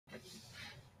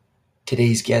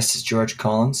Today's guest is George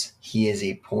Collins. He is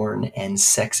a porn and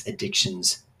sex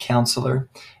addictions counselor,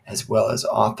 as well as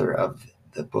author of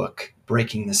the book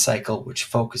Breaking the Cycle, which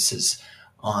focuses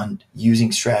on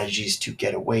using strategies to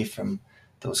get away from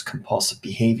those compulsive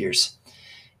behaviors.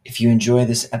 If you enjoy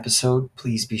this episode,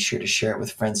 please be sure to share it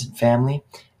with friends and family,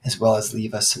 as well as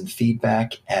leave us some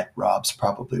feedback at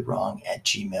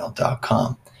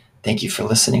robsprobablywrong@gmail.com. Thank you for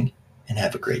listening and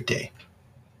have a great day.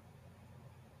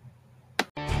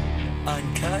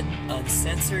 Uncut,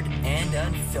 uncensored, and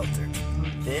unfiltered.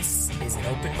 This is an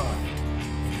open mind,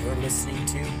 and you're listening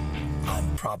to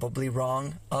I'm Probably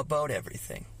Wrong About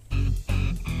Everything.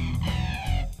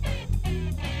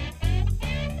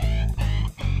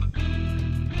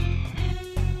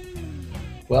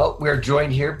 Well, we're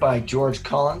joined here by George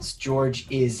Collins. George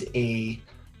is a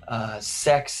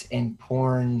sex and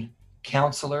porn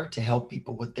counselor to help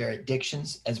people with their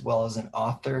addictions, as well as an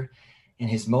author. And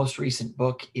his most recent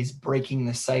book is Breaking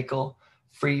the Cycle: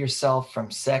 Free Yourself from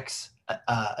Sex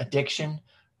Addiction,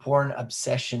 Porn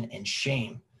Obsession, and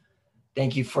Shame.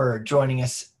 Thank you for joining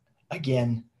us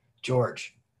again,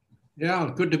 George.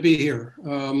 Yeah, good to be here.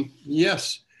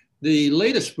 Yes, the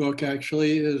latest book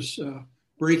actually is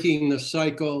Breaking the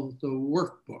Cycle, the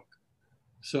workbook.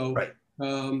 So right.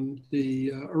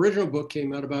 The original book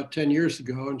came out about 10 years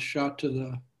ago and shot to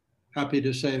the, happy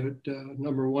to say it,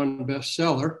 #1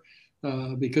 bestseller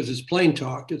because it's plain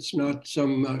talk. It's not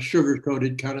some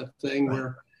sugar-coated kind of thing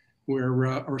right.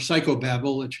 or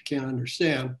psychobabble that you can't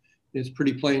understand. It's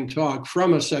pretty plain talk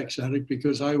from a sex addict,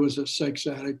 because I was a sex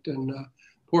addict and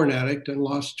porn addict and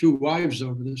lost 2 wives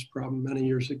over this problem many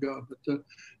years ago. But the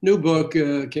new book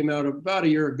came out about a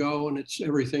year ago, and it's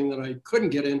everything that I couldn't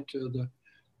get into the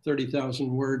 30,000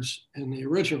 words in the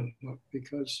original book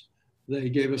because they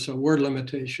gave us a word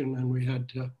limitation and we had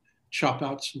to chop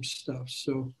out some stuff.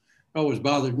 So it always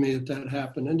bothered me that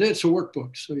happened. And it's a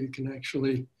workbook, so you can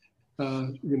actually,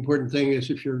 the important thing is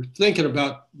if you're thinking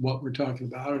about what we're talking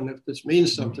about and if this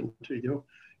means something to you,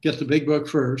 get the big book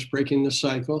first, Breaking the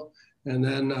Cycle, and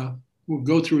then we'll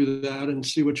go through that and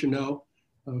see what you know.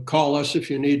 Call us if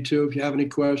you need to. If you have any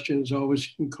questions, always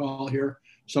you can call here.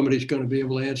 Somebody's going to be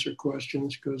able to answer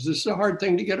questions because this is a hard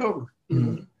thing to get over.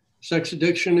 Mm-hmm. Sex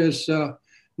addiction is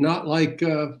not like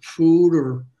food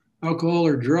or alcohol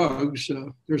or drugs.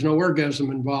 There's no orgasm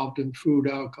involved in food,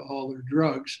 alcohol, or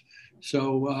drugs.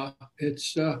 So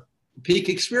it's a peak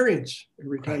experience.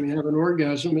 Every time you have an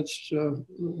orgasm, it's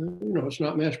it's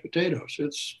not mashed potatoes.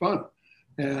 It's fun,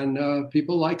 and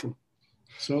people like them.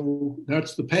 So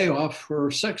that's the payoff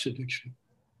for sex addiction.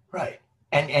 Right,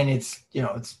 and it's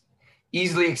it's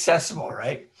easily accessible,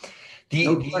 right?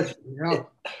 No question. Yeah.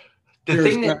 The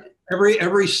thing that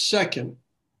every second,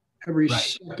 right.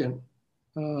 second,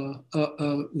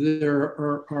 there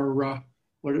are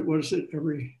what is it?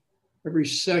 Every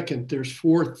second, there's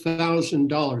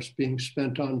 $4,000 being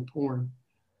spent on porn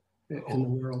in the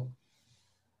world.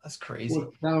 That's crazy.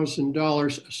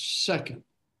 $4,000 a second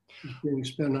is being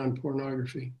spent on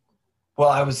pornography. Well,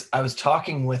 I was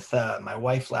talking with my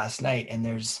wife last night, and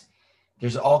there's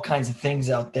all kinds of things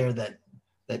out there that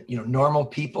normal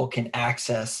people can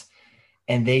access,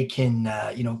 and they can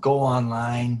go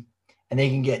online and they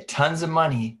can get tons of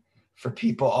money for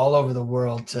people all over the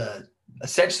world to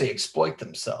essentially exploit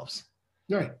themselves.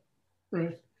 Right.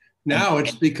 Now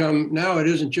it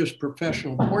isn't just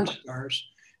professional porn stars.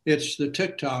 It's the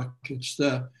TikTok. It's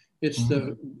the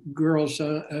girls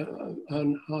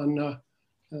on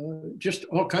just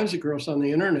all kinds of girls on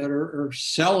the internet are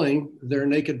selling their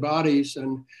naked bodies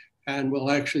and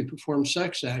will actually perform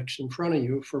sex acts in front of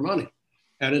you for money.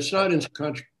 And it's not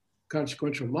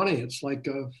inconsequential money. It's like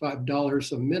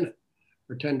 $5 a minute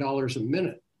or $10 a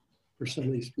minute for some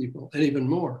of these people, and even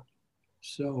more.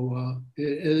 So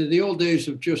in the old days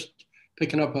of just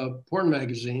picking up a porn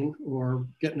magazine or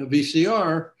getting a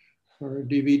VCR or a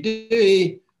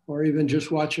DVD or even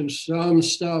just watching some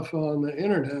stuff on the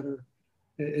internet,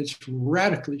 it's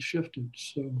radically shifted.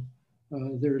 So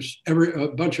there's a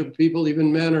bunch of people,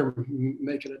 even men, are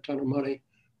making a ton of money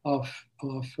off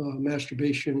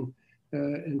masturbation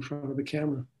in front of a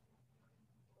camera.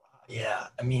 Yeah,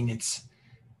 I mean, it's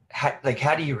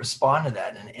how do you respond to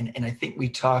that? And I think we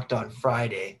talked on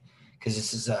Friday, because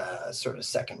this is a sort of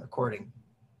second recording,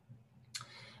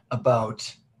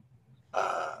 about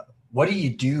what do you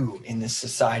do in this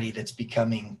society that's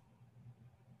becoming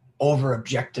over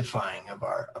objectifying of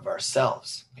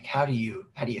ourselves? Like how do you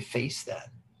face that?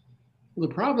 Well,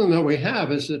 the problem that we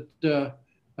have is that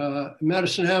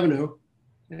Madison Avenue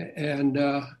and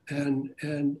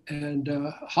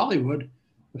Hollywood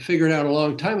figured out a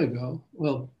long time ago.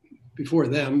 Well, before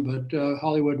them, but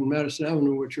Hollywood and Madison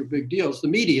Avenue, which are big deals. The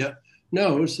media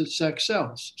knows that sex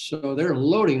sells. So they're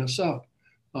loading us up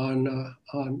on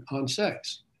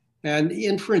sex and the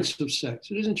inference of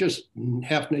sex. It isn't just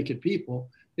half-naked people.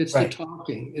 It's right. The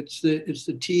talking. It's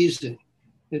the teasing.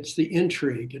 It's the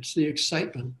intrigue. It's the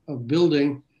excitement of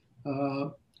building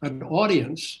an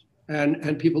audience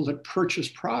and people that purchase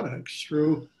products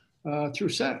through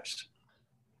sex.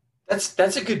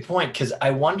 That's a good point, because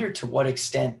I wonder to what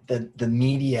extent the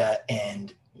media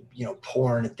and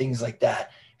porn and things like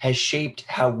that has shaped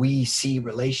how we see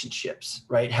relationships,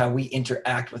 right? How we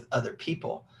interact with other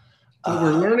people. But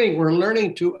we're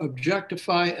learning to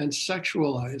objectify and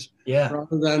sexualize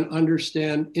rather than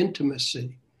understand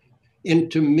intimacy.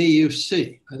 Into me you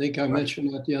see. I think I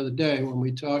mentioned that the other day when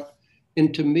we talked.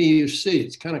 Into me you see.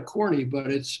 It's kind of corny,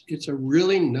 but it's a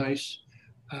really nice,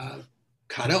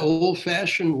 kind of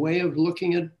old-fashioned way of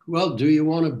looking at, well, do you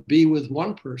want to be with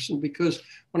one person? Because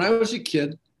when I was a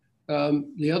kid,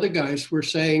 the other guys were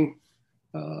saying,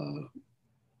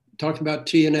 talking about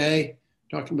TNA,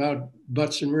 talking about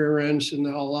butts and rear ends in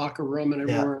the locker room and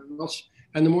everywhere else.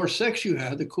 And the more sex you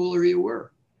had, the cooler you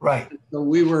were. Right. So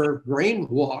we were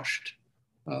brainwashed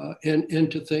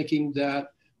into thinking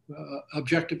that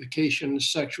objectification,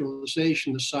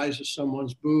 sexualization, the size of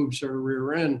someone's boobs or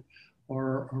rear end,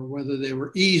 or whether they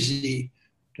were easy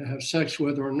to have sex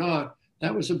with or not,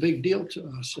 that was a big deal to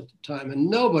us at the time. And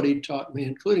nobody taught me,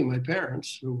 including my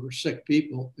parents, who were sick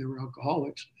people, they were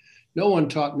alcoholics. No one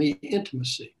taught me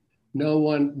intimacy. No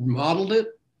one modeled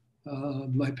it.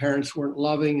 My parents weren't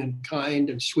loving and kind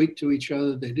and sweet to each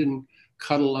other. They didn't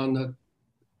cuddle on the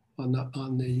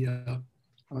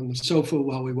sofa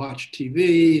while we watched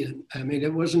TV. And I mean,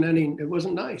 it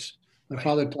wasn't nice. My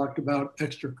father talked about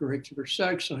extracurricular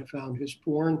sex. I found his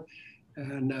porn,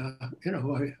 and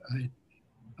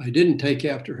I didn't take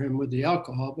after him with the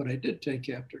alcohol, but I did take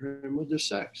after him with the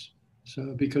sex.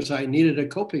 So because I needed a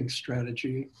coping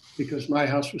strategy, because my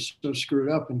house was so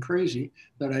screwed up and crazy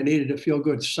that I needed to feel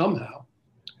good somehow.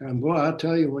 And boy, I'll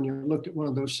tell you, when you looked at one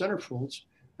of those centerfolds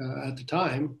at the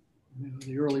time,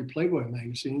 the early Playboy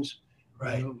magazines,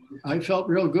 right? I felt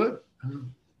real good.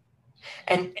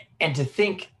 And to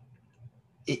think,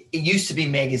 it used to be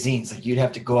magazines, like you'd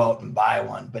have to go out and buy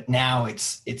one, but now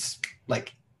it's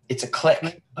like it's a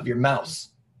click of your mouse.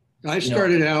 I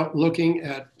started out looking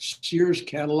at Sears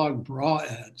catalog bra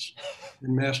ads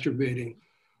and masturbating,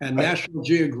 and National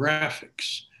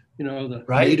Geographics, the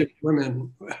Native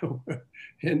women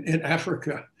in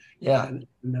Africa. Yeah. And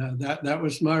that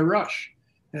was my rush.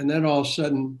 And then all of a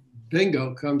sudden,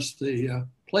 bingo, comes the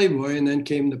Playboy, and then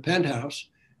came the Penthouse,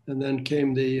 and then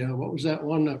came the, what was that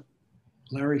one?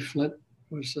 Larry Flint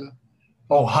was.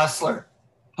 Hustler.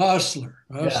 Hustler.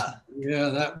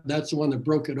 Yeah, that's the one that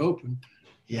broke it open.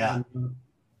 Yeah.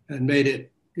 And made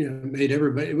it, made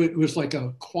everybody, it was like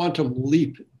a quantum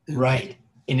leap. Right.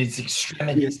 In its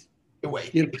extremities.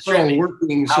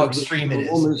 Workings how of extreme it is.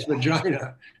 A woman's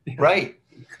vagina. Right.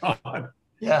 God.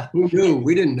 Yeah. Who knew?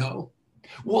 We didn't know.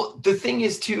 Well, the thing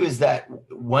is too, is that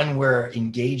when we're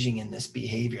engaging in this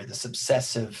behavior, this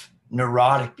obsessive,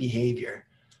 neurotic behavior,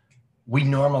 we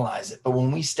normalize it. But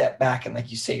when we step back and,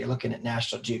 like you say, you're looking at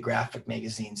National Geographic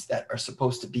magazines that are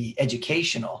supposed to be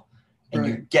educational, and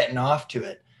you're getting off to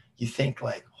it, you think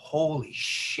like, holy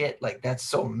shit, like that's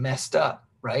so messed up,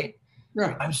 right?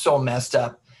 Right. I'm so messed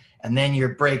up. And then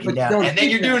you're breaking down, and then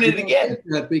you're doing it again.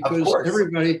 Because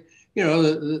everybody,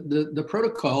 the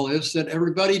protocol is that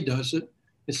everybody does it.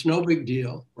 It's no big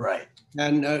deal. Right.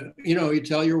 And, you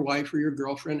tell your wife or your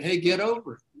girlfriend, hey, get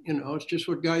over it. It's just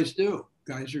what guys do.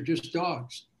 Guys are just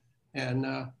dogs. And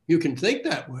you can think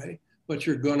that way, but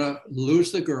you're going to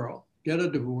lose the girl, get a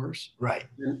divorce, right,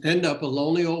 and end up a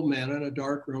lonely old man in a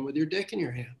dark room with your dick in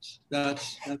your hands.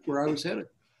 That's where I was headed.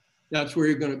 That's where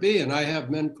you're going to be. And I have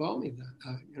men call me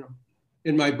that.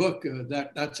 In my book,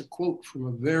 that's a quote from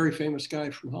a very famous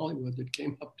guy from Hollywood that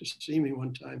came up to see me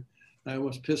one time. I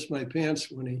almost pissed my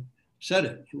pants when he said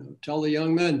it. Tell the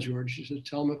young men, George. He said,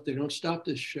 tell them if they don't stop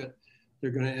this shit,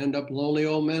 they're going to end up lonely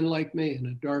old men like me in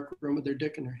a dark room with their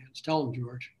dick in their hands. Tell them,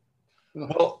 George.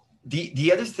 Well,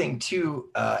 the other thing too,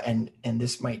 and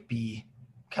this might be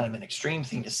kind of an extreme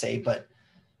thing to say, but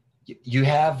you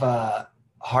have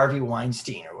Harvey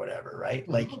Weinstein or whatever, right?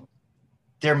 Like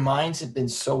their minds have been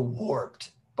so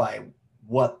warped by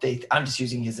what I'm just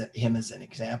using him as an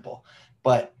example,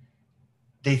 but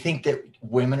they think that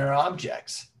women are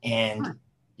objects, and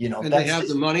and they have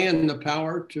the money and the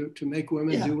power to make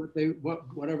women do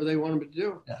whatever they want them to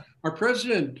do. Yeah. Our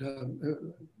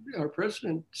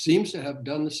president seems to have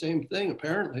done the same thing,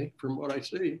 apparently, from what I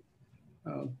see.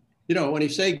 When he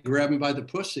say grab him by the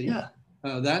pussy,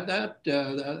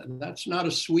 that's not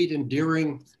a sweet,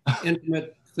 endearing,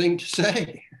 intimate thing to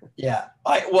say. Yeah.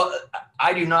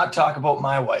 I do not talk about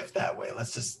my wife that way.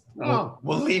 Let's just,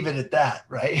 we'll leave it at that.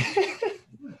 Right.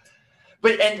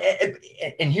 But,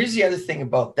 and here's the other thing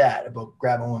about that, about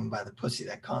grabbing a woman by the pussy,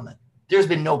 that comment, there's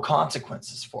been no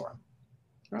consequences for him.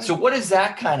 Right. So what does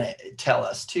that kind of tell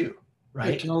us too?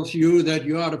 Right. It tells you that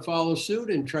you ought to follow suit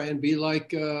and try and be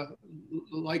like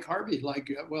Harvey,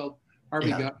 Harvey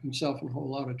got himself in a whole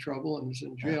lot of trouble and is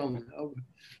in jail now.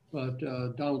 But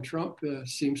Donald Trump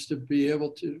seems to be able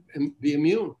to be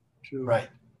immune to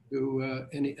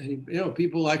any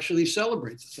people actually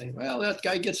celebrate the thing. Well, that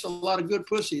guy gets a lot of good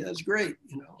pussy. That's great.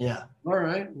 Yeah. All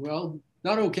right. Well,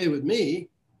 not okay with me,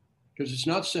 because it's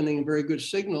not sending a very good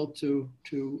signal to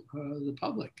the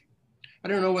public. I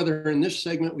don't know whether in this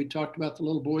segment we talked about the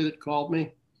little boy that called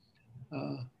me.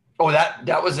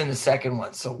 That was in the second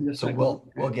one. So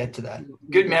we'll get to that.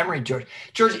 Good memory, George.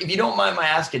 George, if you don't mind my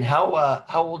asking, how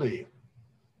old are you?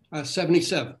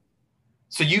 77.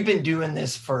 So you've been doing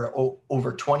this for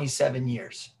over 27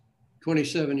 years.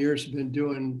 27 years have been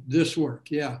doing this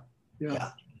work. Yeah.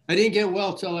 I didn't get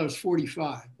well till I was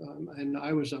 45, and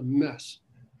I was a mess.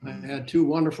 I had two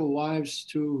wonderful wives,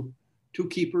 two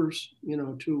keepers,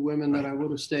 two women that I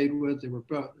would have stayed with. They were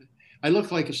both. I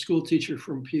looked like a school teacher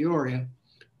from Peoria,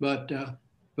 but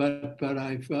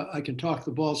I can talk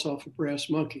the balls off of brass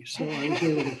monkeys. So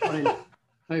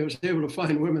I was able to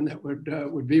find women that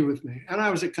would be with me, and I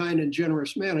was a kind and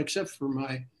generous man, except for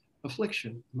my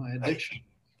affliction, my addiction.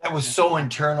 That was so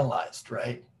internalized,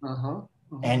 right?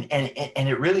 And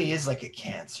it really is like a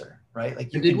cancer, right? Like,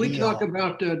 did we talk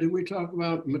about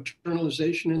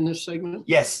maternalization in this segment?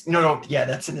 Yes. No. Yeah,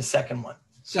 that's in the second one.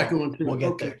 Second one too. We'll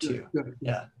get there too. Good.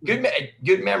 Yeah.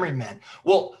 Good memory, man.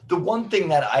 Well, the one thing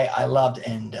that I loved,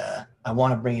 and I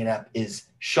want to bring it up, is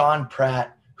Sean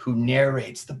Pratt, who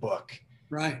narrates the book.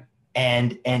 Right.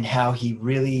 And how he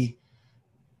really,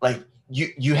 like,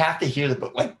 you have to hear the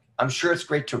book. Like, I'm sure it's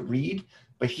great to read,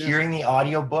 but hearing the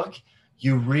audiobook,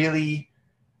 you really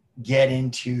get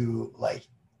into like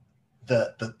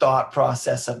the thought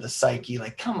process of the psyche.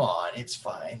 Like, come on, it's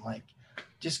fine. Like,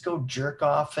 just go jerk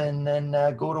off and then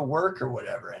go to work or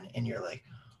whatever. And you're like,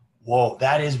 whoa,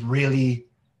 that is really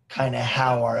kind of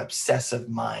how our obsessive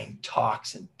mind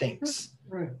talks and thinks.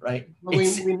 Right. Well, we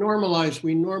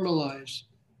normalize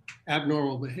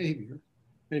abnormal behavior.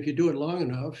 And if you do it long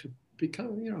enough, it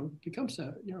becomes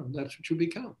that, that's what you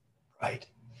become. Right.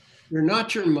 You're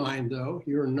not your mind, though.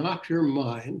 You're not your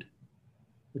mind,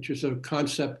 which is a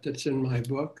concept that's in my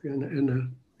book.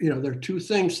 And there are two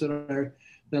things that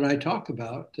I talk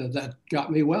about that got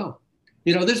me well.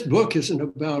 This book isn't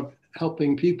about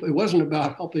helping people. It wasn't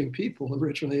about helping people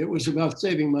originally. It was about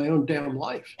saving my own damn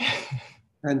life.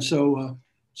 And so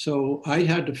I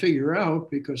had to figure out,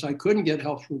 because I couldn't get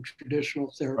help from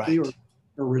traditional therapy or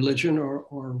religion or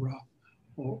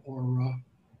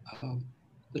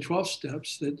the 12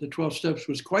 steps. The 12 steps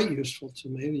was quite useful to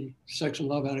me. The Sex and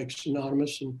Love Addicts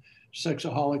Anonymous and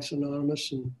Sexaholics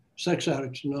Anonymous and Sex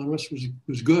Addicts Anonymous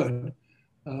was good,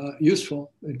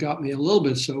 useful. It got me a little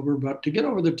bit sober, but to get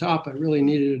over the top, I really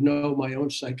needed to know my own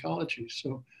psychology.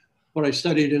 So what I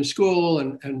studied in school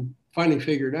and finally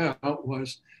figured out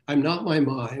was, I'm not my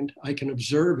mind. I can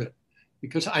observe it,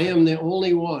 because I am the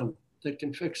only one that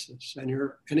can fix this. And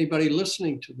anybody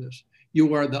listening to this,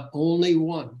 you are the only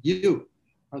one. You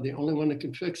are the only one that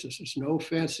can fix this. There's no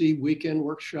fancy weekend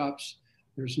workshops.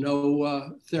 There's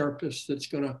no therapist that's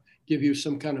going to give you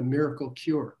some kind of miracle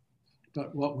cure.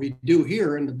 But what we do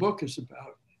here in the book is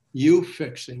about you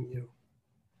fixing you.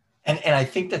 And I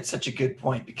think that's such a good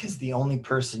point, because the only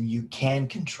person you can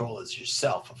control is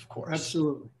yourself, of course.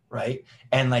 Absolutely. Right.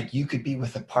 And like, you could be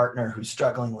with a partner who's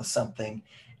struggling with something.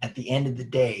 At the end of the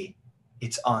day,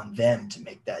 it's on them to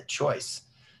make that choice.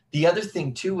 The other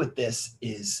thing too with this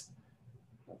is,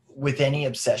 with any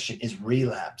obsession, is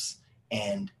relapse.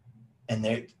 And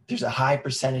there's a high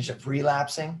percentage of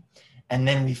relapsing. And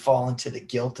then we fall into the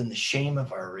guilt and the shame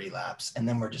of our relapse. And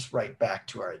then we're just right back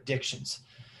to our addictions.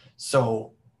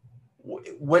 So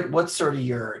what's sort of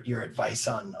your advice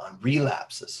on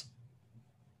relapses?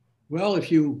 Well,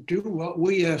 if you do what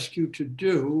we ask you to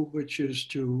do, which is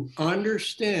to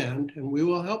understand, and we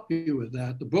will help you with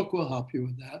that, the book will help you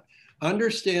with that,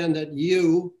 understand that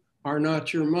you are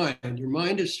not your mind. Your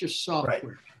mind is just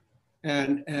software. Right.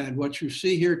 And what you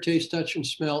see, hear, taste, touch, and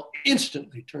smell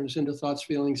instantly turns into thoughts,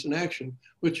 feelings, and action,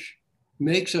 which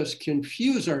makes us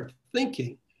confuse our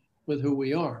thinking with who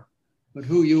we are. But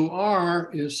who you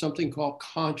are is something called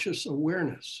conscious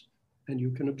awareness. And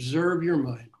you can observe your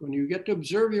mind. When you get to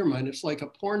observe your mind, it's like a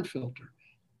porn filter.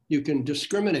 You can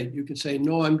discriminate. You can say,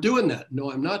 no, I'm doing that.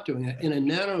 No, I'm not doing that. In a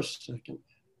nanosecond,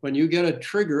 when you get a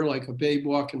trigger like a babe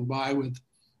walking by with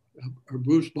her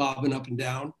boobs bobbing up and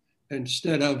down,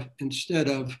 instead of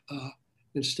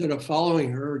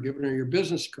following her or giving her your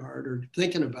business card or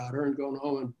thinking about her and going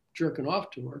home and jerking off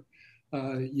to her,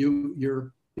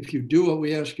 if you do what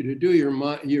we ask you to do,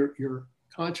 your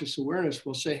conscious awareness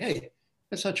will say, hey,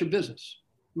 that's not your business.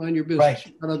 Mind your business. Right.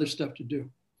 You've got other stuff to do.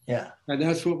 Yeah. And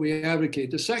that's what we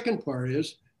advocate. The second part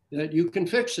is that you can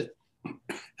fix it.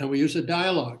 And we use a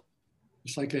dialogue.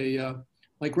 It's like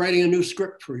writing a new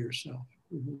script for yourself.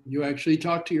 You actually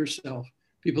talk to yourself.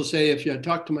 People say, if you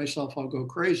talk to myself, I'll go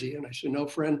crazy. And I say, no,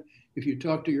 friend, if you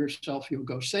talk to yourself, you'll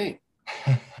go sane.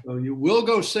 So you will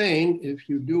go sane if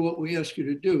you do what we ask you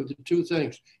to do. The two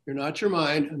things, you're not your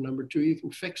mind. And number two, you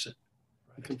can fix it.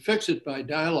 You can fix it by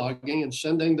dialoguing and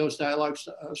sending those dialogues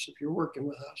to us if you're working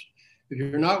with us. If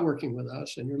you're not working with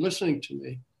us and you're listening to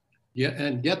me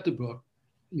and get the book,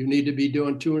 you need to be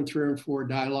doing 2 and 3 and 4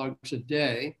 dialogues a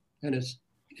day. And it's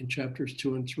in chapters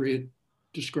 2 and 3, it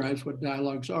describes what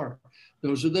dialogues are.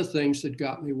 Those are the things that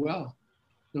got me well.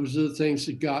 Those are the things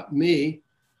that got me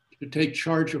to take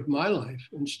charge of my life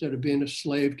instead of being a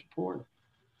slave to porn.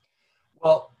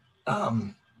 Well,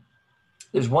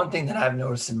 there's one thing that I've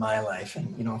noticed in my life,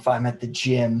 and, if I'm at the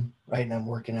gym, right, and I'm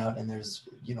working out and there's,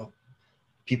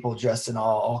 people dressed in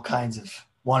all kinds of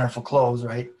wonderful clothes,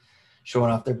 right,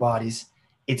 showing off their bodies.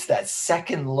 It's that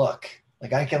second look.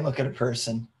 Like, I can look at a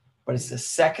person, but it's the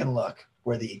second look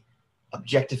where the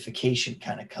objectification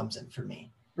kind of comes in for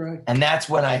me. Right. And that's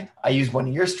when I use one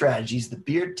of your strategies, the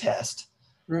beard test.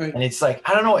 Right. And it's like,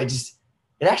 I don't know, it's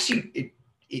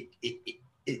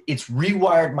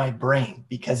rewired my brain,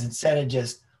 because instead of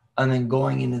just, and then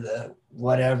going into the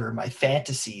whatever, my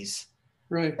fantasies,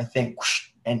 right, I think,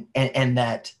 and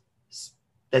that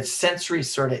sensory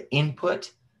sort of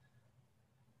input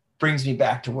brings me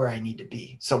back to where I need to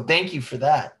be. So thank you for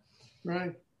that.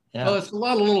 Right. Yeah. Well, it's a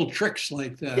lot of little tricks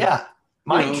like that. Yeah.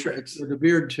 Mind tricks. The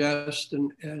beard test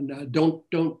and don't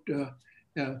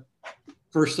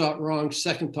first thought wrong,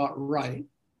 second thought right.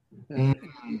 And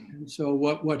so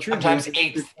what you're sometimes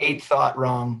doing, eighth thought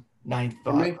wrong, ninth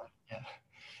thought.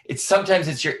 Yeah. Sometimes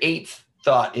it's your eighth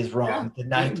thought is wrong. Yeah. The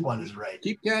ninth one is right.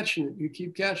 Keep catching it. You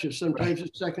keep catching it. Sometimes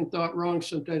it's second thought wrong.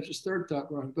 Sometimes it's third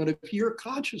thought wrong. But if you're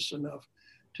conscious enough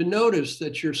to notice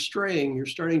that you're straying, you're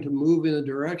starting to move in a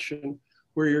direction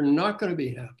where you're not going to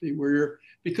be happy,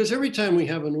 because every time we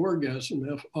have an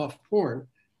orgasm off porn,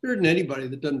 there isn't anybody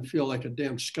that doesn't feel like a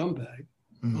damn scumbag,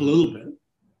 a little bit.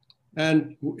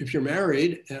 And if you're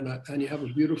married and you have a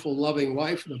beautiful, loving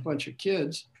wife and a bunch of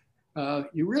kids,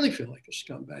 you really feel like a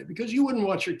scumbag, because you wouldn't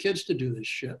want your kids to do this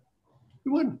shit.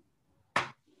 You wouldn't.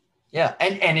 Yeah,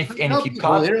 and if you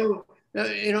caught,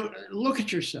 look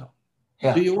at yourself.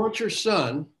 Yeah. Do you want your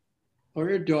son or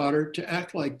your daughter to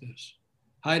act like this,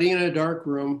 hiding in a dark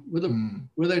room with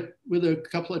a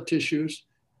couple of tissues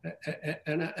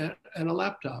and a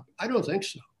laptop? I don't think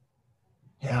so.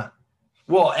 Yeah.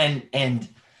 Well, and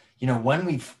when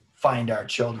we find our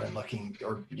children looking,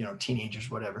 or teenagers,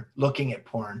 whatever, looking at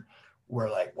porn, we're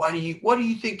like, what do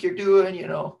you think you're doing?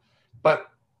 But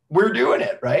we're doing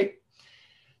it, right?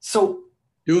 So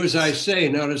do as I say,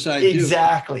 not as I do.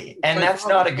 Exactly. And that's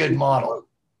not a good model.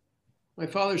 My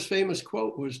father's famous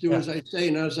quote was, do as I say,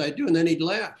 not as I do. And then he'd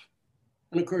laugh.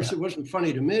 And of course, it wasn't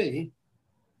funny to me,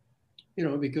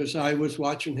 because I was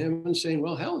watching him and saying,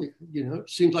 well, hell, it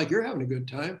seems like you're having a good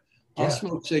time. I'll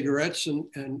smoke cigarettes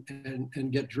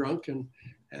and get drunk and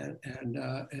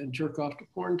jerk off to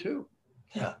porn too.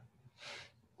 Yeah.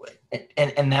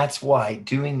 And that's why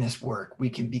doing this work, we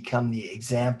can become the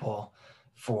example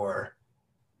for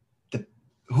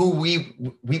who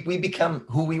we become,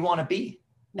 who we want to be,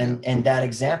 and that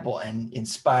example, and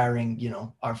inspiring,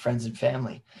 our friends and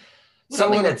family. What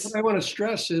I want to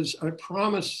stress is, I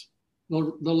promise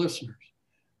the listeners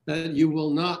that you will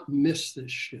not miss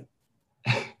this shit.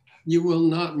 You will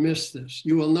not miss this.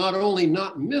 You will not only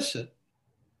not miss it,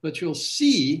 but you'll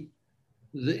see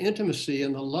the intimacy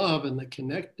and the love and the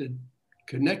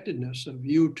connectedness of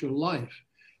you to life.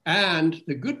 And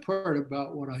the good part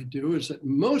about what I do is that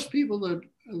most people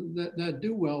that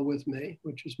do well with me,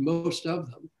 which is most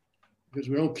of them, because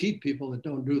we don't keep people that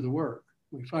don't do the work.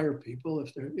 We fire people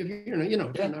if they're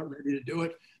not ready to do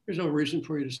it. There's no reason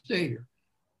for you to stay here.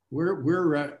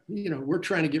 We're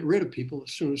trying to get rid of people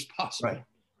as soon as possible. Right.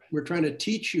 We're trying to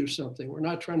teach you something. We're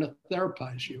not trying to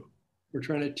therapize you. We're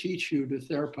trying to teach you to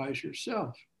therapize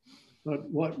yourself. But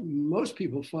what most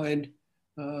people find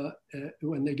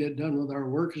when they get done with our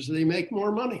work is they make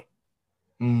more money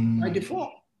by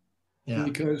default. Yeah.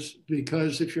 Because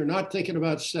if you're not thinking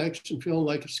about sex and feeling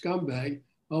like a scumbag,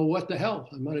 oh, what the hell?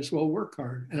 I might as well work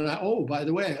hard. And oh, by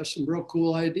the way, I have some real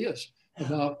cool ideas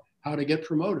about how to get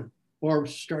promoted or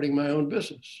starting my own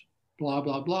business, blah,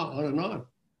 blah, blah, on and on.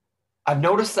 I've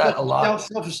noticed that a lot.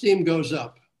 Self-esteem goes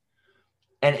up.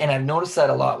 And I've noticed that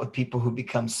a lot with people who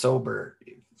become sober.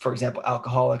 For example,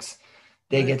 alcoholics,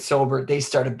 they get sober, they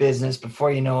start a business.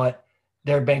 Before you know it,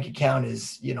 their bank account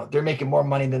is, they're making more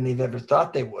money than they've ever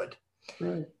thought they would.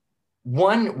 Right.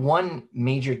 One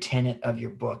major tenet of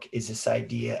your book is this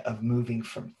idea of moving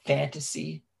from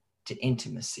fantasy to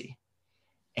intimacy.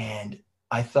 And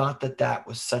I thought that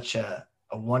was such a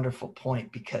wonderful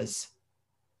point, because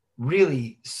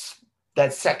really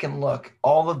that second look,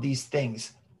 all of these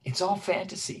things, it's all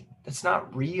fantasy. That's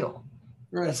not real.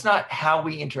 Right. That's not how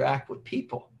we interact with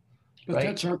people. But right?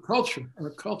 That's our culture.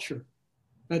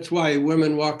 That's why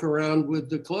women walk around with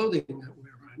the clothing that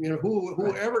we're on.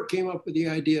 Whoever came up with the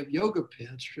idea of yoga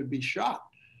pants should be shot.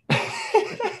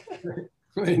 I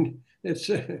mean, it's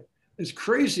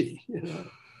crazy,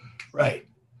 Right.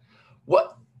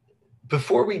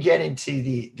 Before we get into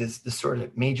the sort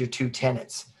of major two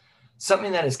tenets,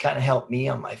 something that has kind of helped me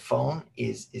on my phone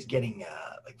is getting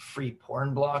like free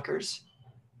porn blockers,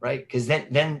 right? Because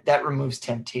then that removes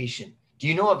temptation. Do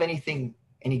you know of any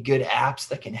good apps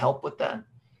that can help with that?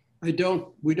 We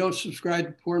don't subscribe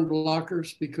to porn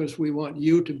blockers because we want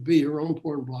you to be your own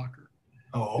porn blocker.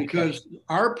 Oh, okay. Because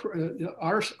our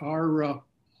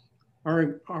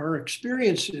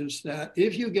experience is that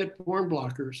if you get porn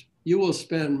blockers, you will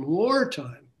spend more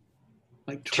time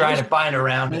trying to find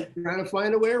around it. Trying to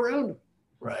find a way around it.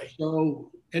 Right.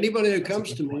 So anybody that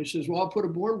comes to me says, well, I'll put a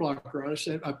porn blocker on. I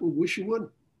said, I wish you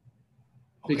wouldn't.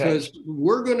 Because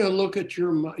we're going to look at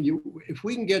your mind. If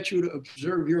we can get you to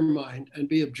observe your mind and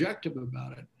be objective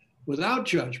about it without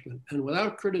judgment and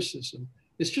without criticism,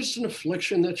 it's just an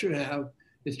affliction that you have.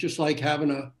 It's just like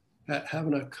having a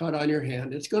cut on your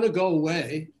hand. It's going to go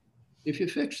away if you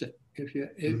fix it. If you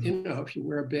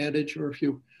wear a bandage, or if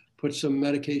you put some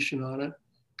medication on it,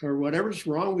 or whatever's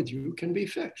wrong with you can be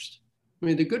fixed. I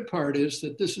mean, the good part is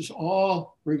that this is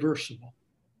all reversible.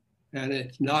 And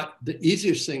it's not the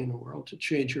easiest thing in the world to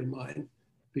change your mind,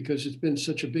 because it's been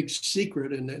such a big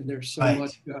secret, and there's so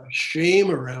much shame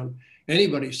around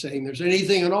anybody saying there's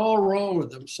anything at all wrong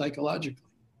with them psychologically.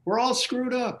 We're all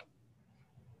screwed up.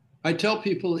 I tell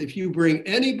people, if you bring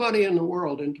anybody in the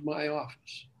world into my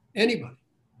office, anybody,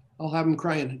 I'll have them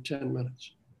crying in 10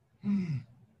 minutes.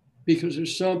 Because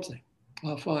there's something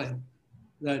I'll find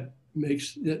that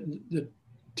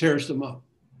tears them up.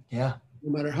 Yeah.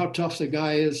 No matter how tough the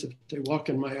guy is, if they walk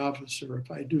in my office or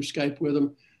if I do Skype with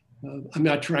them, I'm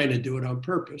not trying to do it on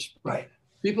purpose. Right.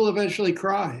 People eventually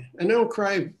cry, and they don't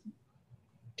cry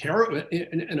terrible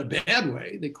in a bad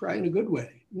way. They cry in a good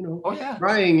way. Oh, yeah.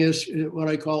 Crying is what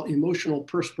I call emotional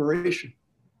perspiration.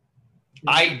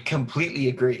 I completely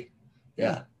agree.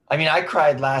 Yeah. I mean, I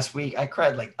cried last week. I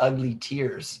cried like ugly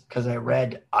tears because I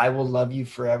read "I Will Love You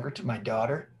Forever" to my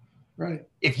daughter. Right.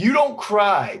 If you don't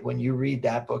cry when you read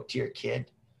that book to your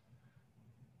kid,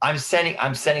 I'm sending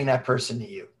that person to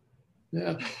you.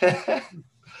 Yeah.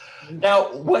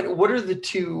 Now, what are the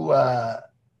two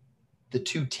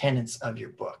tenets of your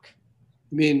book?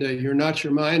 You mean that you're not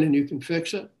your mind and you can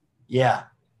fix it? Yeah.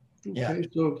 Okay. Yeah.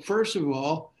 So first of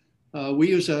all, we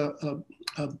use a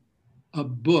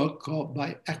book called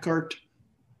by Eckhart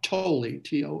Tolle,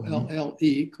 Tolle,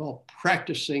 called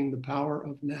 "Practicing the Power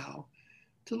of Now."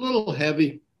 It's a little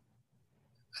heavy,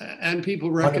 and people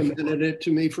recommended it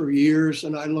to me for years,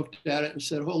 and I looked at it and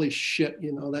said, "Holy shit!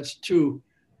 That's too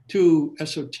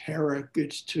esoteric.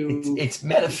 It's it's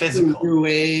metaphysical, too new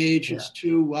age. Yeah. It's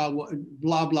too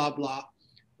blah blah blah."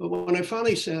 But when I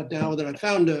finally sat down with it, I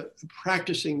found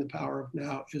 "Practicing the Power of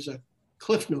Now" is a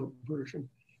Cliff Note version.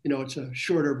 It's a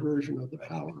shorter version of the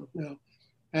Power of Now,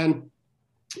 and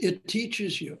it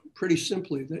teaches you pretty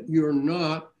simply that you're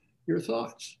not your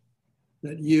thoughts.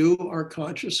 That you are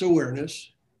conscious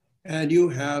awareness, and you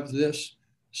have this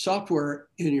software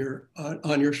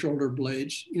on your shoulder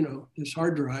blades, this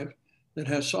hard drive that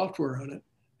has software on it,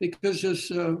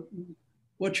 because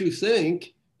what you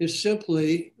think is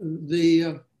simply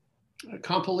the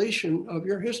compilation of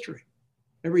your history.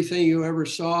 Everything you ever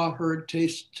saw, heard,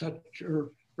 tasted, touched,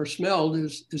 or smelled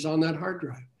is on that hard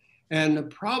drive. And the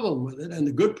problem with it, and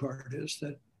the good part, is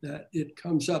that it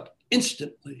comes up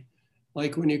instantly.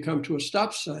 Like when you come to a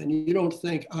stop sign, you don't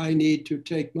think, I need to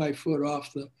take my foot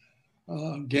off the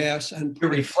gas and you're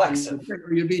reflexive,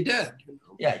 or you'd be dead.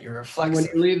 Yeah, you're reflexive. And when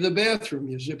you leave the bathroom,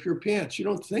 you zip your pants. You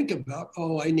don't think about,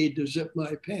 I need to zip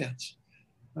my pants.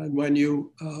 And when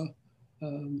you,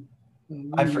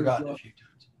 I've forgotten a few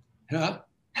times. Huh?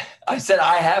 I said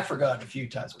I have forgotten a few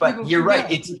times, but People you're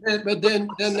right. forget. But then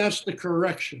that's the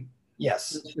correction.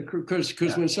 Yes.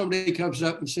 Because when somebody comes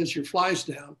up and says your fly's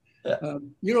down, Yeah.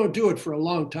 you don't do it for a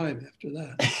long time after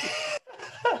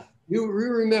that. you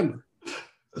remember.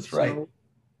 That's right.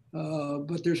 So,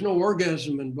 but there's no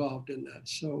orgasm involved in that.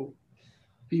 So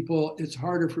it's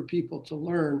harder for people to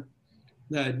learn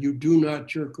that you do not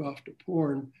jerk off to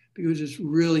porn because it's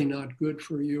really not good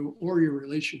for you or your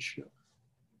relationship.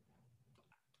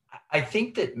 I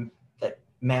think that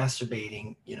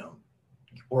masturbating,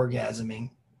 orgasming,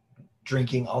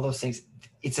 drinking, all those things,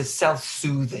 it's a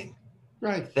self-soothing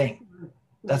thing.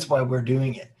 That's why we're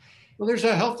doing it. Well, there's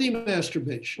a healthy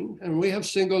masturbation, and we have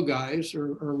single guys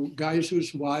or guys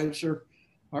whose wives are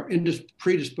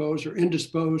predisposed or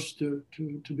indisposed to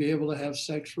be able to have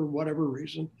sex for whatever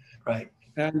reason. Right.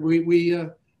 And we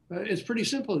it's pretty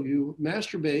simple. You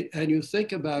masturbate and you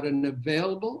think about an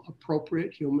available,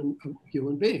 appropriate human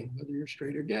being, whether you're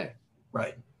straight or gay.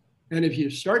 Right. And if you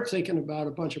start thinking about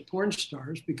a bunch of porn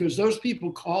stars, because those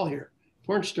people call here,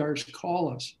 porn stars call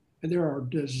us, and they're a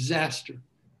disaster.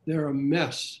 They're a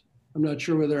mess. I'm not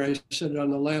sure whether I said it on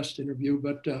the last interview,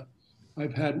 but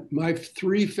I've had my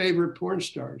 3 favorite porn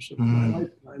stars of my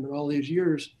lifetime in all these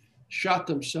years shot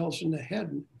themselves in the head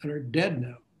and are dead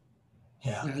now.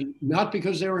 Yeah. And not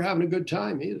because they were having a good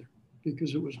time either,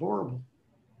 because it was horrible.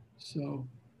 So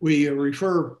we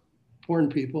refer porn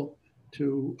people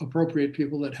to appropriate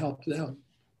people that help them.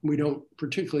 We don't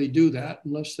particularly do that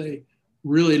unless they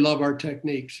really love our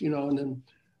techniques, and then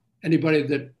anybody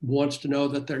that wants to know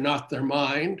that they're not their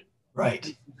mind,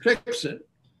 right, fix it.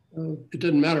 It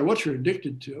doesn't matter what you're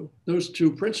addicted to. Those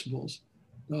 2 principles,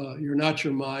 you're not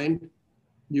your mind.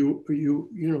 You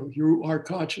are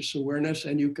conscious awareness,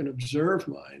 and you can observe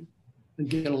mind and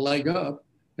get a leg up,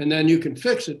 and then you can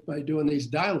fix it by doing these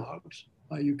dialogues.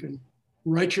 You can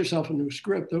write yourself a new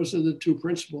script. Those are the 2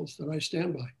 principles that I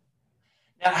stand by.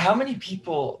 Now, how many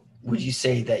people would you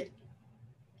say that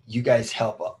you guys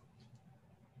help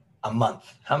a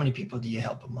month? How many people do you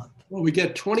help a month? Well, we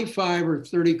get 25 or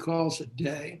 30 calls a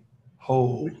day.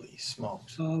 Holy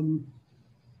smokes.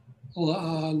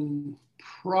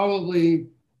 Probably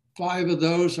 5 of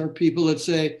those are people that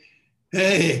say,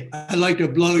 hey, I'd like to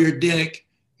blow your dick,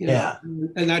 and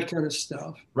that kind of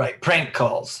stuff. Right, prank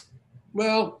calls.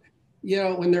 Well,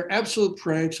 when they're absolute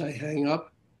pranks, I hang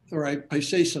up, or I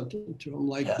say something to them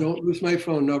like, don't lose my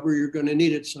phone number, you're going to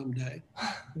need it someday,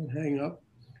 and hang up.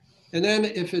 And then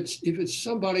if it's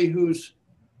somebody who's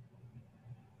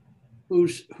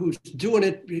doing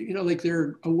it, like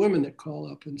there are women that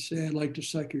call up and say, I'd like to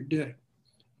suck your dick.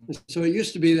 And so it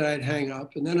used to be that I'd hang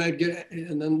up, and then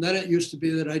it used to be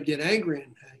that I'd get angry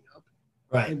and hang up.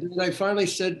 Right. And then I finally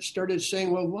started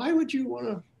saying, well, why would you want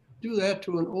to do that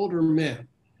to an older man?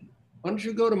 Why don't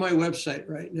you go to my website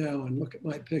right now and look at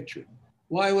my picture?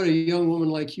 Why would a young woman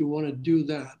like you want to do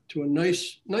that to a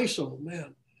nice old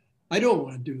man? I don't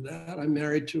want to do that. I'm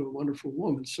married to a wonderful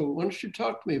woman. So why don't you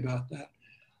talk to me about that?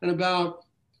 And about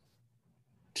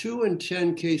 2 in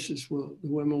 10 cases, the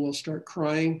women will start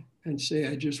crying and say,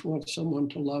 I just want someone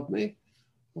to love me,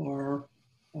 or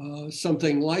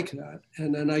something like that.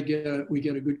 And then we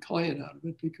get a good client out of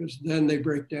it, because then they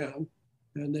break down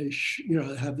and they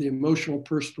have the emotional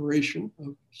perspiration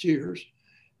of tears,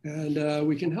 and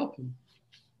we can help them.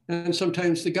 And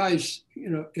sometimes the guys,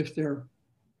 if they're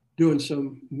doing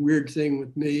some weird thing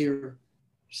with me, or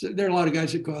there are a lot of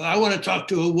guys that go, I want to talk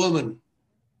to a woman.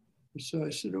 So I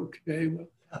said, okay, well,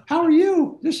 how are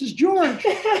you? This is George.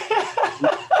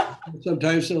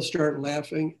 Sometimes they'll start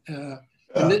laughing, and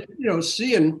then,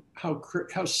 seeing how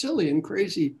silly and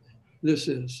crazy this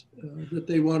is, that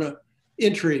they want to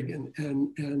intrigue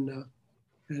and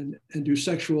do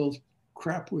sexual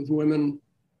crap with women,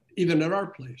 even at our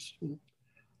place. And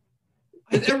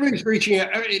everybody's reaching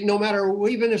out, no matter,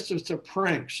 even if it's a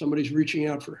prank, somebody's reaching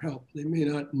out for help. They may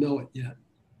not know it yet.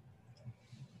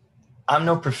 I'm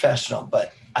no professional,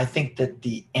 but I think that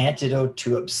the antidote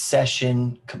to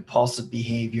obsession, compulsive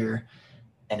behavior,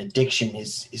 and addiction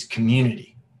is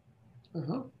community.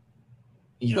 Uh-huh.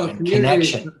 And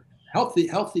connection. Healthy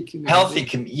community.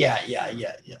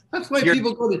 Yeah. That's why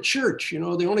people go to church. The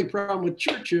only problem with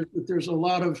church is that there's a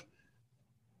lot of,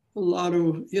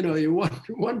 you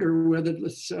wonder whether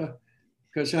it's,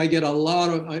 because I get a lot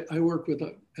of, I work with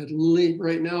at least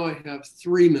right now I have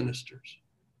 3 ministers.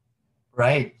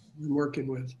 Right. I'm working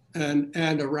with, and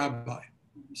a rabbi.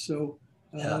 So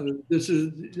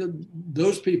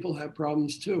those people have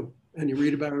problems too. And you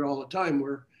read about it all the time,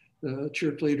 where the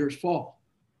church leaders fall.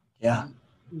 Yeah.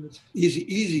 It's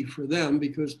easy for them,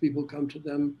 because people come to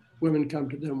them, women come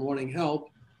to them wanting help.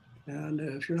 And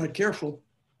if you're not careful,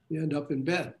 you end up in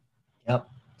bed. Yep.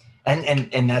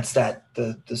 And that's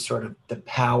the sort of the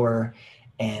power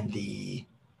and the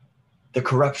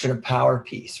corruption of power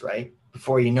piece, right?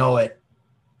 Before you know it,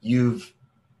 you've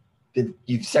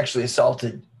sexually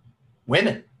assaulted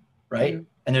women, right? Yeah.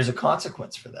 And there's a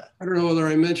consequence for that. I don't know whether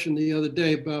I mentioned the other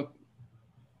day about,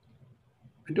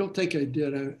 I don't think I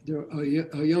did. A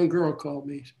young girl called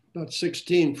me, about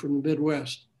 16, from the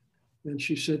Midwest. And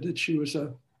she said that she was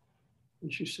some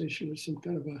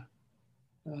kind of a,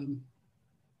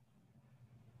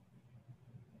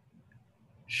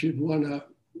 she'd won a,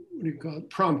 what do you call it,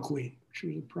 prom queen. She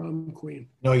was a prom queen.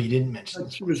 No, you didn't mention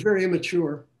that. She was very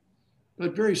immature,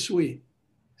 but very sweet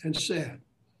and sad.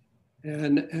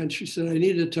 And she said, I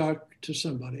need to talk to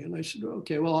somebody. And I said,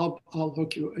 okay, well, I'll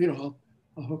hook you,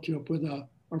 I'll hook you up with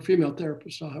our female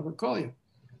therapist. I'll have her call you.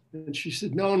 And she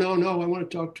said, no, I want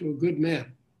to talk to a good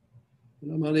man.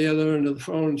 And I'm on the other end of the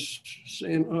phone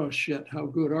saying, oh shit, how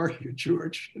good are you,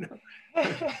 George?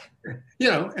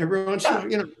 Every once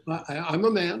in a while, I'm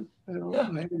a man. I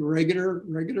have regular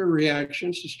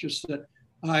reactions. It's just that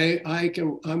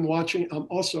I'm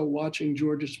also watching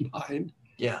George's mind.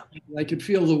 Yeah. I could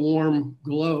feel the warm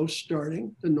glow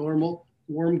starting, the normal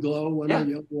warm glow when a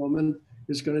young woman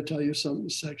is going to tell you something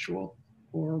sexual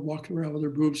or walking around with her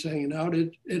boobs hanging out.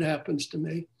 It happens to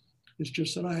me. It's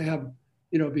just that I have,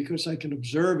 because I can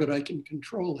observe it, I can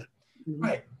control it.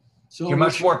 Right. So you're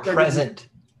much more present.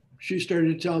 She started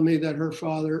to tell me that her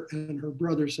father and her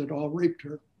brothers had all raped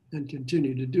her and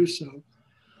continue to do so,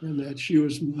 and that she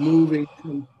was moving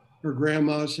from her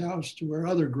grandma's house to her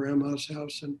other grandma's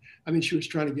house. And I mean, she was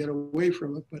trying to get away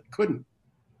from it, but couldn't.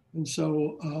 And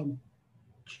so,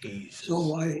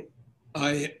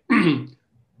 I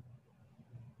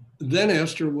then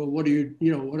asked her, well, what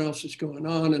what else is going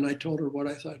on? And I told her what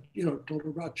I thought, told her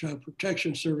about Child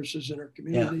Protection Services in her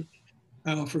community.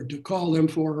 I offered to call them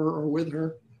for her or with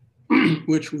her,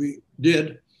 which we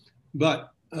did.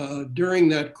 But during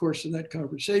that course of that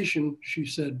conversation,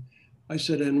 I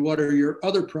said, and what are your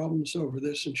other problems over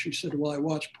this? And she said, well, I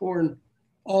watch porn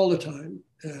all the time.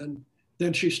 And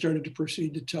then she started to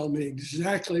proceed to tell me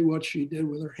exactly what she did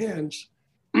with her hands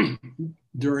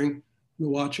during the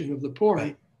watching of the porn.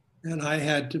 Right. And I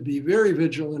had to be very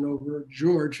vigilant over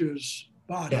George's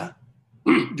body,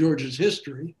 George's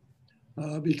history,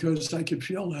 because I could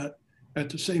feel that at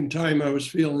the same time I was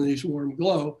feeling these warm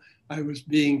glow, I was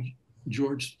being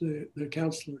George, the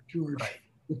counselor, George,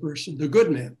 the person, the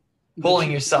good man.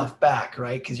 Pulling yourself back,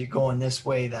 right? Because you're going this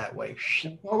way, that way.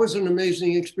 That was an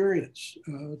amazing experience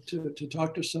to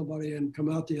talk to somebody and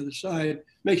come out the other side.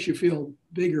 Makes you feel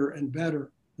bigger and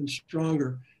better and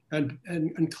stronger and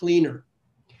cleaner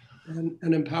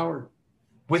and empowered.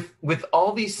 With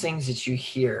all these things that you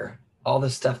hear, all the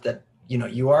stuff that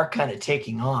you are kind of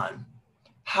taking on,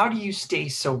 how do you stay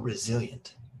so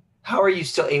resilient? How are you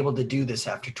still able to do this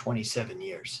after 27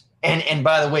 years? And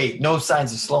by the way, no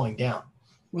signs of slowing down.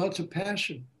 Well, it's a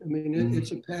passion. I mean,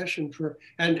 it's a passion for,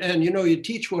 and you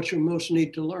teach what you most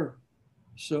need to learn.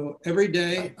 So every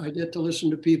day I get to listen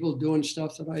to people doing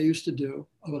stuff that I used to do.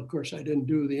 Well, of course, I didn't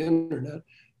do the internet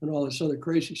and all this other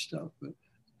crazy stuff, but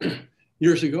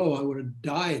years ago, I would have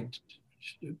died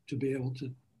to be able to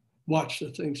watch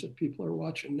the things that people are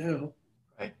watching now.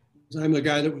 Right. I'm the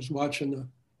guy that was watching the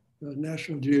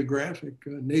National Geographic,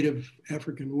 Native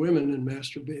African women and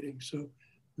masturbating. So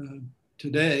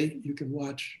today you can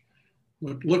watch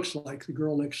what looks like The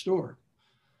Girl Next Door,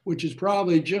 which is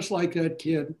probably just like that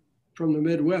kid from the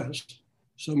Midwest,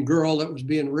 some girl that was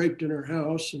being raped in her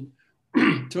house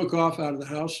and took off out of the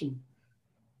house and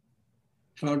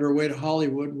found her way to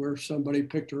Hollywood, where somebody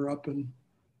picked her up and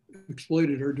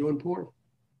exploited her doing porn.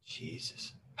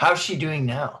 Jesus. How's she doing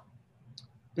now?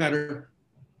 Better.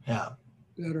 Yeah.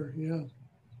 Better, yeah.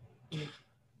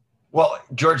 Well,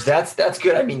 George, that's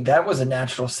good. I mean, that was a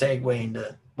natural segue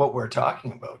into what we're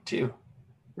talking about too.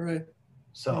 Right.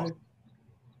 So. Right.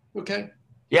 Okay.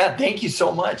 Yeah. Thank you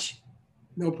so much.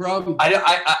 No problem.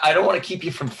 I don't want to keep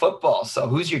you from football. So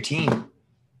who's your team?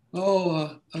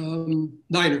 Oh,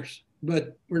 Niners,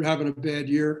 but we're having a bad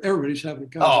year. Everybody's having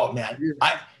a bad year.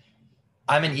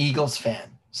 I'm an Eagles fan.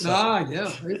 So.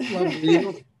 Yeah. I love the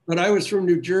Eagles. But I was from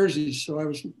New Jersey, so I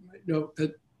was,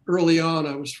 early on,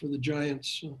 I was for the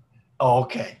Giants. So. Oh,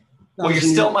 okay. Well, you're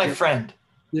still my friend.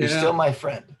 Yeah. You're still my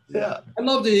friend. Yeah. I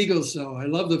love the Eagles, though. I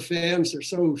love the fans. They're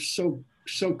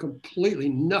so completely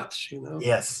nuts,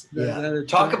 Yes.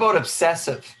 Talk about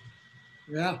obsessive.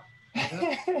 Yeah.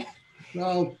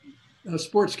 Well,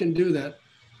 sports can do that.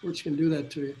 Sports can do that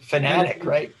to you. Fanatic,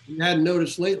 right? You hadn't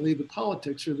noticed lately, the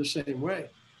politics are the same way.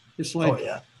 It's like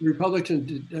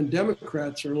Republicans and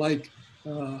Democrats are like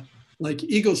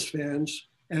Eagles fans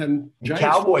and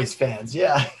Cowboys fans.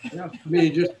 Yeah. Yeah, I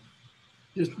mean,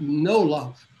 just no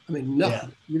love. I mean, nothing.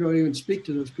 Yeah. You don't even speak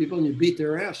to those people, and you beat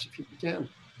their ass if you can.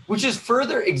 Which is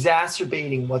further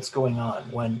exacerbating what's going on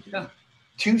when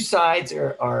two sides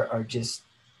are just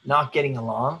not getting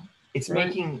along. It's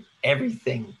making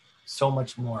everything so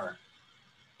much more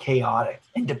chaotic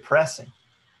and depressing.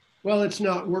 Well, it's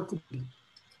not workable.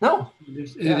 No.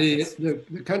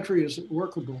 The country isn't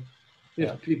workable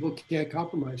if people can't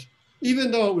compromise.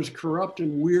 Even though it was corrupt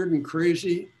and weird and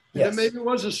crazy, and maybe it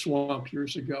was a swamp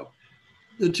years ago,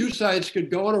 the two sides could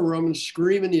go in a room and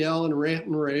scream and yell and rant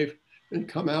and rave and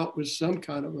come out with some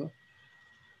kind of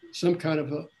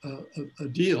a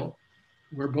deal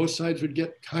where both sides would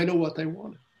get kind of what they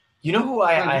wanted. You know who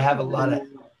I have a lot of,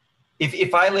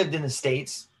 if I lived in the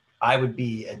States, I would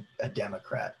be a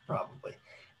Democrat probably,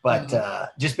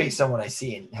 but just based on what I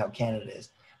see and how Canada is.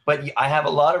 But I have a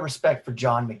lot of respect for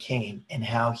John McCain and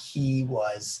how he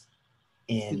was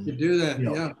in, you could do that,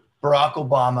 Barack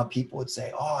Obama, people would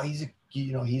say, oh,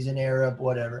 he's an Arab,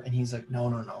 whatever. And he's like,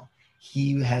 no.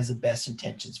 He has the best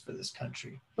intentions for this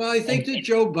country. Well, I think that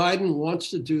Joe Biden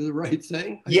wants to do the right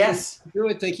thing. I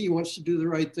really think he wants to do the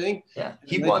right thing. Yeah,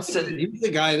 he's the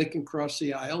guy that can cross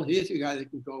the aisle. He's the guy that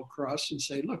can go across and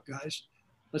say, look, guys,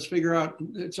 let's figure out,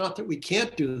 it's not that we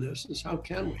can't do this, it's how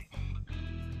can we?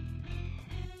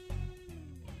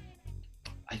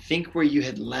 I think where you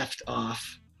had left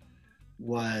off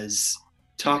was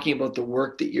talking about the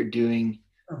work that you're doing.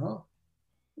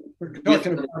 We're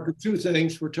talking about the two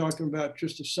things. We're talking about,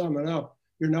 just to sum it up,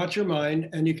 you're not your mind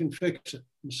and you can fix it.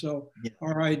 And so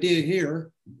our idea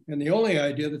here, and the only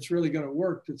idea that's really going to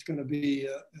work, that's going to be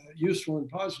useful and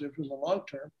positive in the long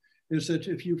term, is that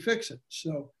if you fix it.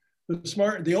 So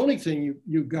the only thing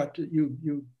you got to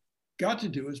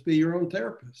do is be your own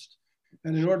therapist.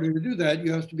 And in order to do that,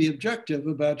 you have to be objective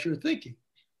about your thinking.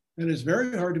 And it's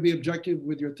very hard to be objective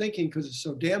with your thinking because it's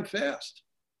so damn fast.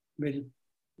 I mean,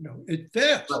 it's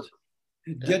fast.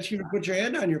 It gets you to put your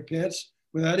hand on your pants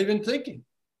without even thinking.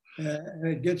 And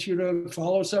it gets you to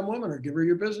follow some woman or give her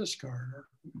your business card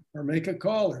or make a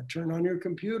call or turn on your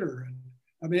computer. And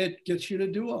I mean, it gets you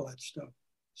to do all that stuff.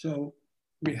 So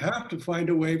we have to find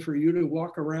a way for you to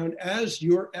walk around as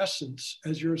your essence,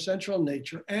 as your essential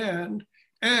nature, and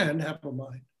have a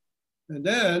mind. And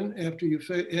then after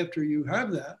you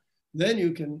have that, then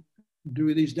you can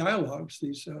do these dialogues,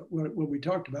 these what we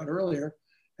talked about earlier,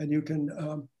 and you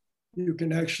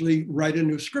can actually write a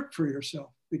new script for yourself,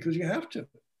 because you have to.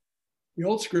 The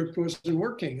old script wasn't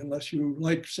working unless you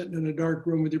like sitting in a dark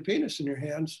room with your penis in your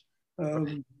hands.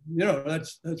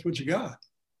 That's what you got.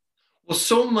 Well,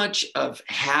 so much of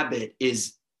habit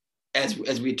is, as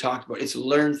we talked about, it's a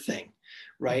learned thing,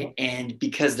 right? And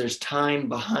because there's time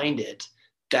behind it,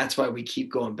 that's why we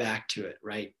keep going back to it,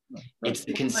 right? It's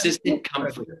the consistent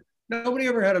comfort. Nobody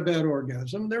ever had a bad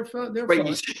orgasm. They're fun.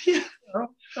 Yeah.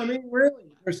 I mean, really,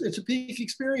 it's a peak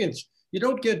experience. You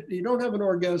don't have an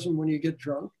orgasm when you get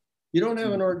drunk. You don't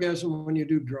have an orgasm when you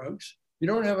do drugs. You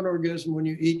don't have an orgasm when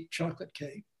you eat chocolate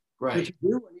cake. Right. But you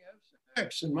do when you have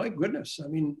sex. And my goodness, I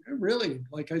mean, really,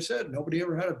 like I said, nobody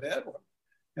ever had a bad one.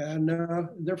 And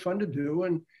they're fun to do.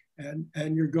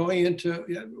 And you're going into,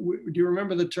 do you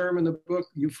remember the term in the book,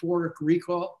 euphoric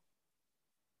recall?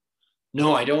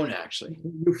 No, I don't actually.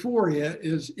 Euphoria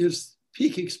is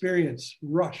peak experience,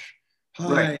 rush,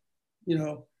 high,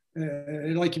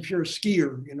 like if you're a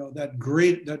skier,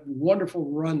 that wonderful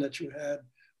run that you had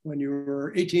when you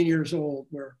were 18 years old,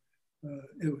 where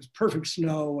it was perfect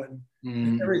snow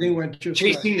and everything went just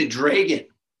chasing the dragon.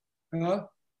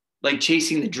 Like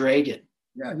chasing the dragon.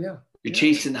 Yeah. You're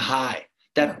chasing the high.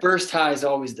 That first high is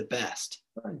always the best.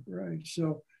 Right.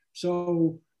 So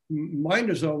mind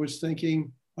is always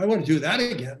thinking, I want to do that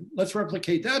again. Let's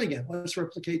replicate that again.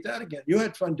 You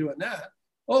had fun doing that.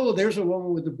 Oh, there's a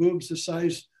woman with the boobs the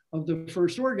size of the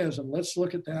first orgasm. Let's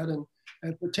look at that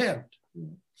and pretend.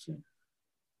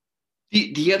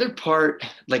 The other part,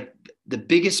 like the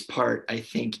biggest part, I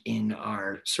think, in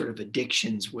our sort of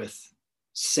addictions with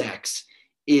sex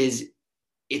is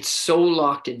it's so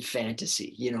locked in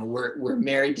fantasy. We're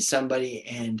married to somebody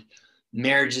and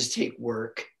marriages take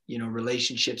work,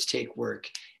 relationships take work.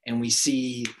 And we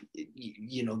see,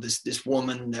 this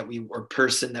woman or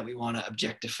person that we want to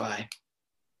objectify.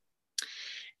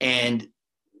 And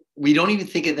we don't even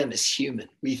think of them as human.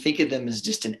 We think of them as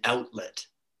just an outlet.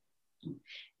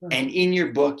 And in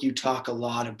your book, you talk a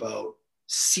lot about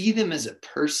see them as a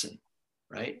person,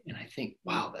 right? And I think,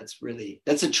 wow, that's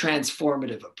a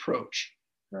transformative approach.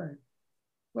 Right.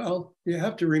 Well, you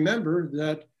have to remember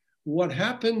that what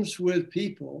happens with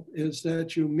people is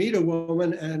that you meet a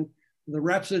woman and the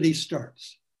rhapsody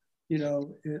starts.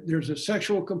 there's a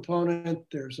sexual component,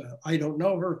 there's a I don't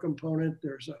know her component,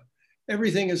 there's a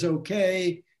everything is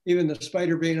okay, even the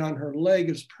spider being on her leg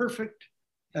is perfect,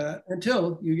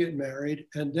 until you get married.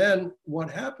 And then what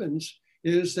happens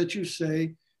is that you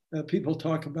say, people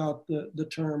talk about the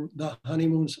term, the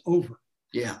honeymoon's over.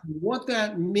 Yeah. What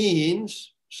that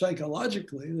means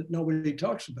psychologically, that nobody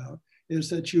talks about, is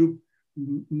that you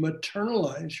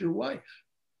maternalize your wife.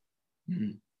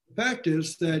 Mm-hmm. The fact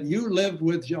is that you live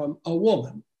with a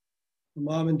woman, a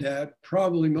mom and dad,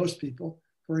 probably most people,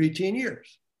 for 18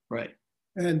 years. Right.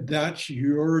 And that's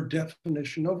your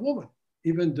definition of woman,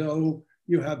 even though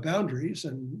you have boundaries.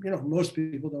 And, most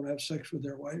people don't have sex with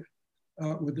their wife,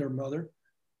 with their mother,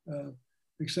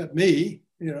 except me,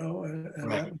 and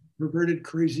right. That perverted,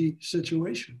 crazy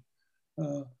situation.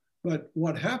 But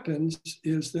what happens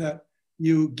is that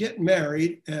you get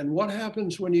married, and what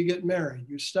happens when you get married?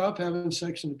 You stop having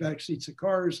sex in the back seats of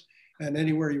cars and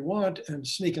anywhere you want and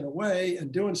sneaking away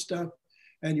and doing stuff,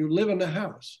 and you live in the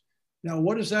house. Now,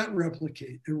 what does that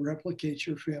replicate? It replicates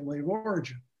your family of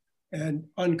origin. And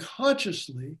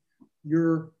unconsciously,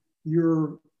 you're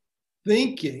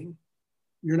thinking,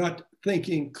 you're not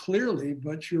thinking clearly,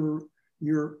 but you're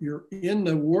in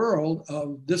the world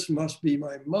of, this must be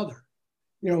my mother.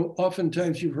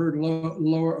 Oftentimes you've heard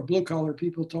lower blue collar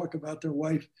people talk about their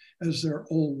wife as their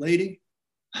old lady.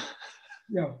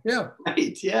 Yeah.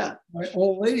 Right, yeah. My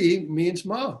old lady means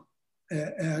mom.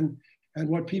 And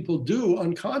what people do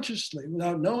unconsciously,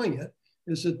 without knowing it,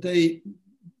 is that they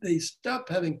stop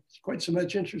having quite so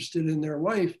much interest in their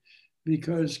wife,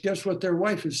 because guess what their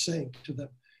wife is saying to them?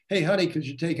 Hey, honey, could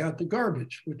you take out the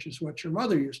garbage? Which is what your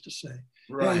mother used to say.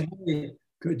 Right. Hey, honey,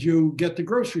 could you get the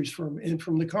groceries from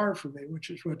the car for me? Which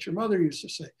is what your mother used to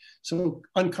say. So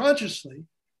unconsciously,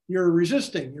 you're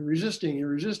resisting.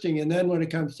 And then when it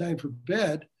comes time for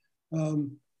bed,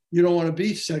 you don't want to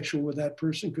be sexual with that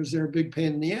person because they're a big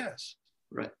pain in the ass.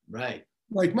 Right.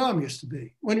 Like mom used to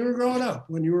be when you were growing up,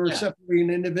 when you were separating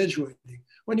individually,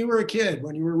 when you were a kid,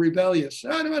 when you were rebellious.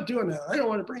 I'm not doing that. I don't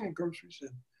want to bring the groceries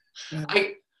in.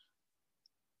 I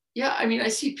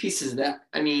see pieces of that.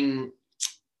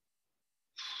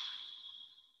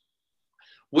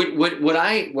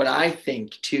 What I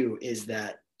think too is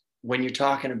that when you're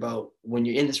talking about, when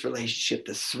you're in this relationship,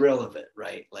 the thrill of it,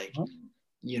 right? Like,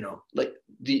 like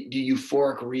the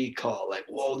euphoric recall, like,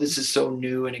 whoa, this is so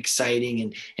new and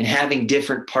exciting, and having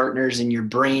different partners in your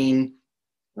brain,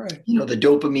 right? The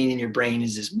dopamine in your brain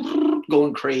is just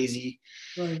going crazy.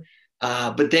 Right.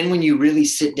 But then when you really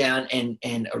sit down,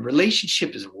 and a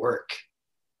relationship is work,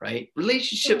 right?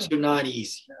 Relationships are not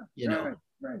easy,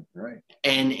 Right.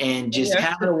 And just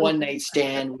having a one night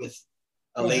stand with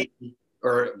a lady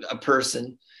or a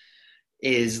person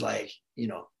is like,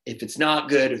 if it's not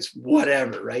good, it's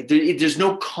whatever, right? There's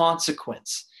no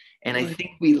consequence. And I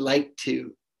think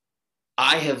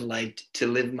I have liked to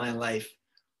live my life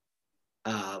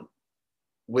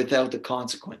without the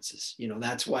consequences.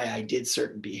 That's why I did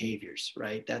certain behaviors,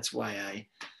 right? That's why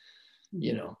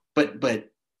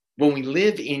but when we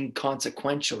live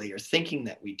inconsequentially, or thinking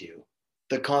that we do,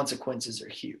 the consequences are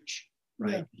huge,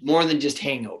 right? Yeah. More than just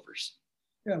hangovers.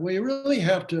 Yeah, well, you really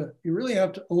have to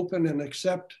open and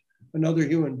accept another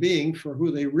human being for who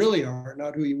they really are,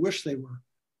 not who you wish they were,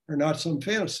 or not some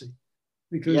fantasy.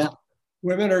 Because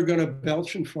women are going to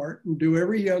belch and fart and do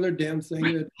every other damn thing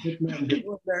that men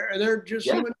do. They're just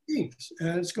human beings,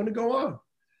 and it's going to go on.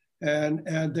 And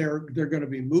they're going to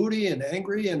be moody and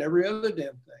angry and every other damn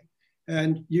thing.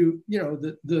 And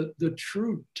the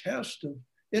true test of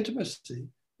intimacy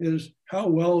is how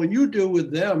well you do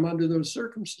with them under those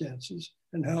circumstances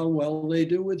and how well they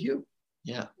do with you.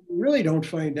 Yeah. You really don't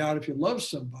find out if you love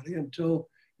somebody until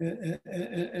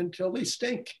they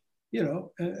stink,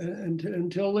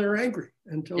 until they're angry,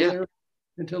 until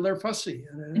they're fussy,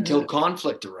 until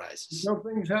conflict arises. Until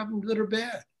things happen that are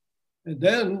bad. And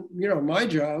then, my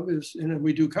job is, and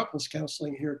we do couples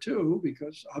counseling here too,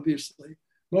 because obviously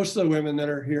most of the women that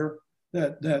are here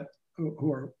that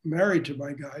who are married to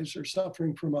my guys are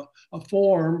suffering from a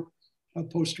form of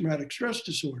post-traumatic stress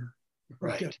disorder.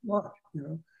 Right. Guess what?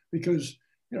 Because,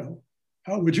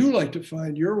 how would you like to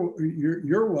find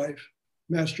your wife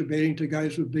masturbating to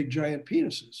guys with big giant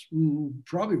penises?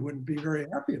 Probably wouldn't be very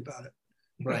happy about it.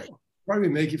 Right. Probably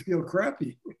make you feel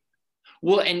crappy.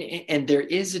 Well, and there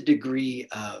is a degree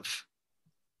of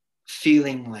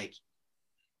feeling like,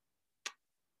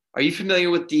 are you familiar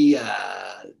with the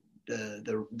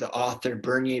author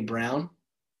Brené Brown?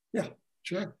 Yeah,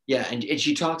 sure. Yeah, and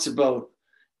she talks about,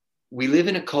 we live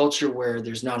in a culture where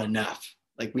there's not enough.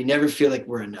 Like, we never feel like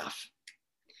we're enough.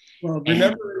 Well,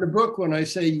 remember in the book when I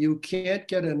say you can't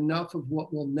get enough of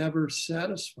what will never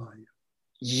satisfy you.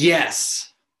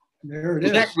 Yes. There it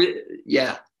is.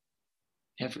 Yeah.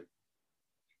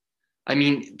 I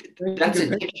mean, that's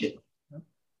addiction.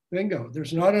 Bingo.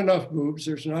 There's not enough boobs.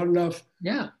 There's not enough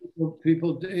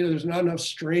people, there's not enough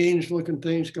strange looking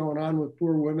things going on with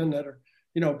poor women that are,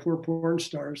 poor porn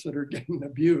stars that are getting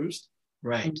abused.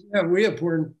 Right. And yeah, we have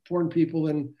porn people,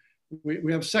 and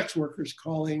we have sex workers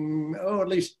calling, at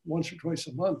least once or twice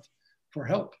a month for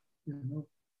help,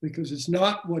 because it's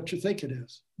not what you think it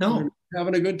is. No. They're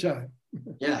having a good time.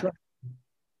 Yeah.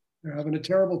 They're having a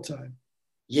terrible time.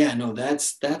 Yeah, no,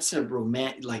 that's a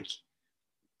romantic, like,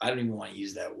 I don't even want to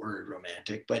use that word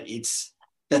romantic, but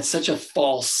that's such a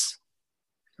false,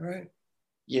 right,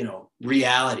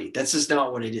 reality. That's just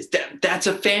not what it is. That's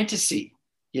a fantasy,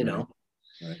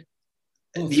 Right.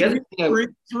 Well,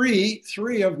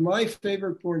 three of my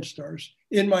favorite porn stars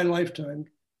in my lifetime,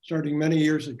 starting many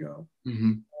years ago,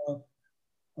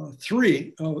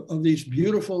 three of these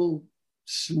beautiful,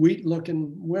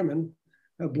 sweet-looking women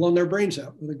have blown their brains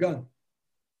out with a gun.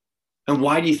 And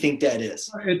why do you think that is?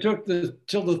 It took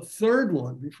till the third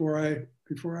one before I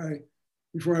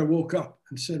woke up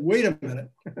and said, "Wait a minute."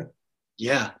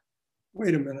 Yeah.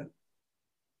 Wait a minute.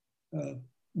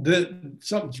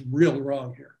 Something's real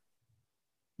wrong here.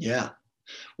 Yeah.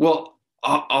 Well,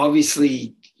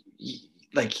 obviously,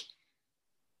 like,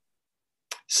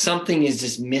 something is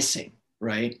just missing,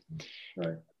 right?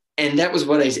 Right. And that was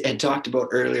what I had talked about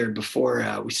earlier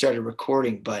before we started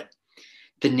recording. But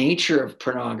the nature of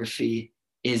pornography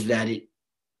is that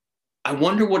I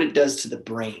wonder what it does to the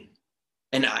brain.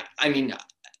 And I mean,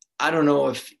 I don't know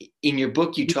if in your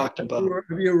book you talked about.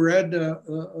 Have you read,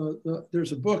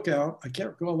 there's a book out, I can't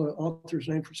recall the author's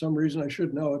name for some reason, I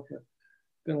should know it, but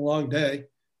it's been a long day.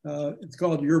 It's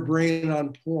called Your Brain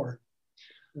on Porn.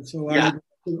 And so I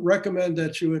would recommend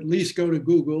that you at least go to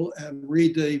Google and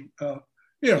read the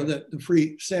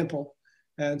free sample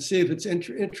and see if it's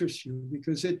interests you,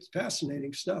 because it's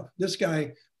fascinating stuff. This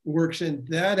guy works in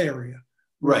that area.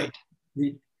 Right.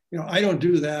 I don't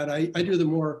do that. I do the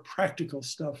more practical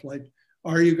stuff, like,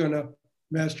 are you going to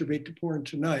masturbate to porn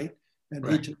tonight? And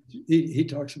right. he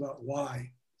talks about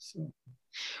why. So,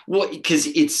 well, because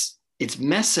it's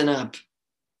messing up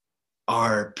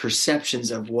our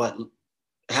perceptions of what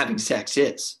having sex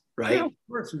is, right? Yeah, of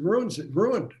course, it ruins it.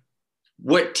 Ruined.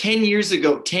 What 10 years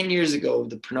ago,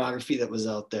 the pornography that was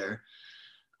out there,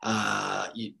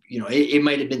 it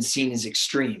might have been seen as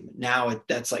extreme. Now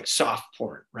that's like soft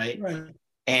porn, right? Right.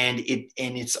 And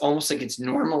it's almost like it's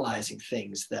normalizing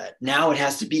things that now it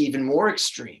has to be even more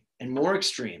extreme.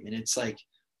 And it's like,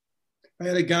 I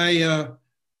had a guy,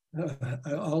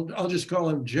 I'll just call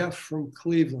him Jeff from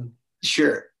Cleveland.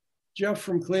 Sure. Jeff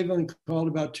from Cleveland called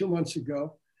about 2 months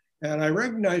ago, and I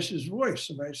recognized his voice.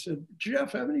 And I said,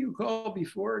 "Jeff, haven't you called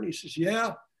before?" And he says,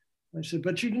 "Yeah." I said,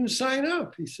 "But you didn't sign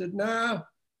up." He said, "Nah."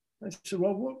 I said,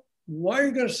 "Well, why are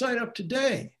you going to sign up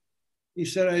today?" He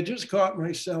said, "I just caught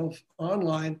myself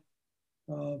online,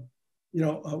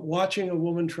 watching a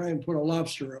woman try and put a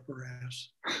lobster up her ass."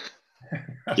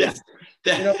 Yes.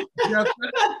 Jeff,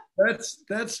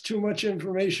 that's too much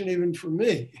information even for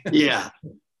me. Yeah.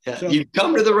 Yeah. So, you've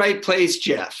come to the right place,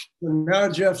 Jeff. And now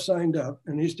Jeff signed up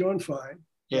and he's doing fine.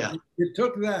 Yeah. It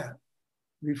took that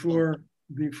before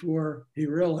he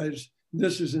realized,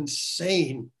 this is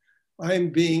insane. I'm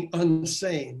being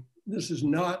unsane. This is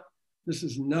not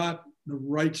the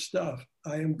right stuff.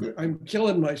 I'm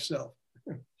killing myself.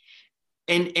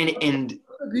 And the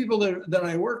people that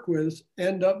I work with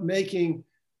end up making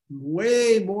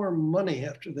way more money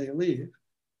after they leave,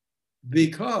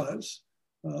 because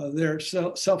their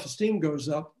self-esteem goes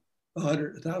up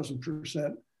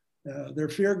 100,000%. Their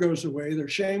fear goes away, their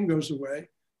shame goes away,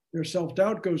 their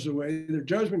self-doubt goes away, their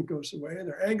judgment goes away,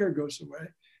 their anger goes away.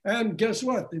 And guess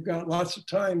what? They've got lots of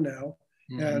time now,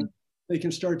 and they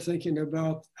can start thinking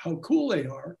about how cool they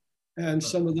are and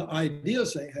some of the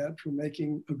ideas they had for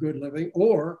making a good living,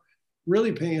 or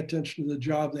really paying attention to the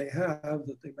job they have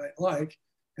that they might like,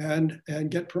 and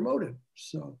get promoted.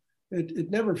 So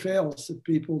it never fails that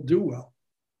people do well.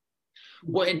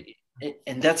 Well,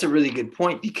 and that's a really good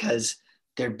point, because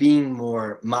they're being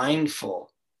more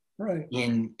mindful, right,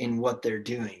 in what they're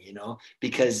doing,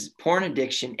 because porn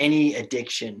addiction, any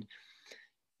addiction,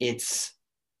 that's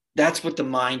what the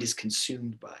mind is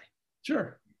consumed by.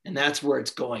 Sure. And that's where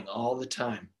it's going all the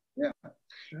time. Yeah.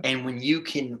 And when you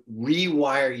can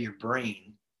rewire your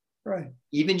brain, right,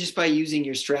 even just by using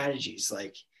your strategies,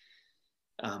 like,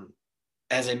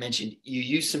 as I mentioned, you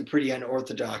use some pretty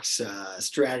unorthodox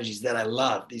strategies that I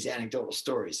love, these anecdotal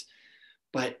stories.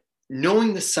 But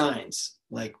knowing the signs,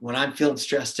 Like when I'm feeling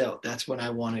stressed out, that's when I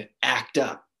want to act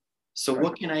up. So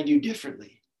what can I do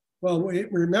differently? Well,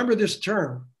 remember this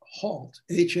term, HALT,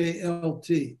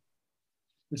 H-A-L-T.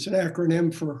 It's an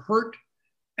acronym for hurt,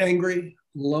 angry,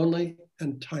 lonely,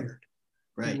 and tired.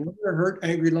 Right. And when you're hurt,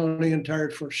 angry, lonely, and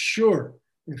tired, for sure,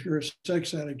 if you're a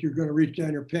sex addict, you're going to reach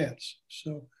down your pants.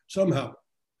 So somehow,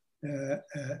 and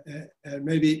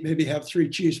maybe have 3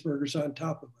 cheeseburgers on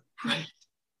top of it. Right.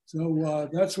 So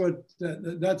that's what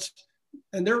that's,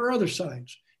 and there are other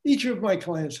signs. Each of my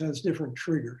clients has different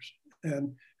triggers,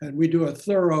 and we do a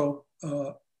thorough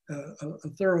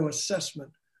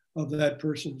assessment of that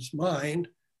person's mind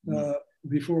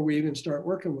before we even start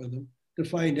working with them to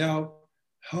find out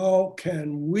how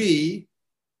can we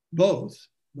both,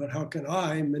 but how can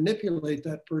I manipulate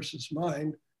that person's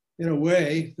mind in a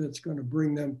way that's going to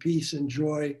bring them peace and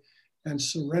joy and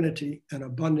serenity and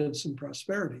abundance and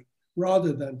prosperity,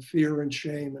 rather than fear and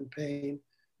shame and pain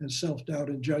and self-doubt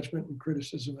and judgment and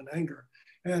criticism and anger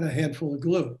and a handful of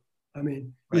glue. I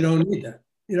mean, you don't need that.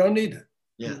 You don't need that.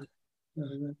 Yeah.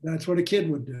 That's what a kid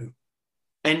would do.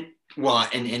 And well,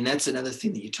 and that's another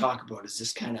thing that you talk about is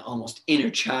this kind of almost inner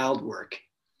child work.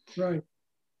 Right.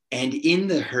 And in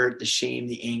the hurt, the shame,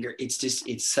 the anger, it's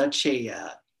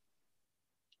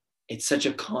such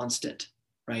a constant,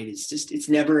 right? It's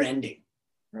never ending.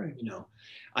 Right. You know,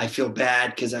 I feel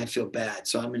bad because I feel bad.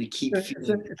 So I'm going to keep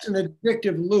feeling. It's an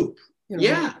addictive loop. You know,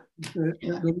 yeah.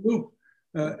 The loop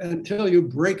until you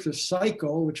break the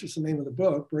cycle, which is the name of the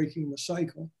book, Breaking the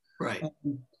Cycle. Right.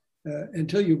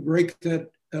 Until you break that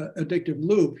addictive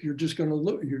loop, you're just going to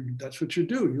loop. That's what you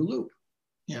do. You loop.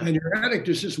 Yeah. And your addict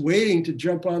is just waiting to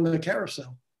jump on the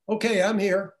carousel. Okay, I'm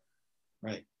here.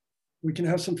 Right. We can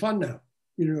have some fun now.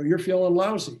 You know, you're feeling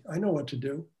lousy. I know what to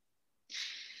do.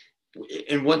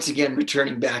 And once again,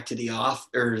 returning back to the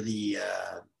author, the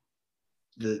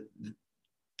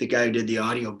guy who did the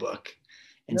audiobook,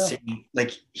 and saying,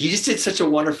 like, he just did such a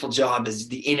wonderful job as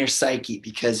the inner psyche,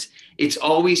 because it's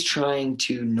always trying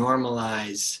to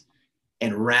normalize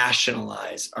and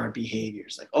rationalize our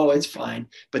behaviors. Like, oh, it's fine.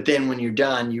 But then when you're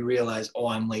done, you realize, oh,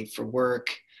 I'm late for work.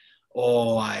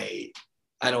 Oh, I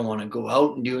don't want to go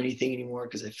out and do anything anymore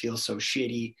because I feel so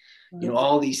shitty. You know,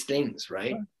 all these things,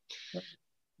 right?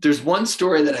 There's one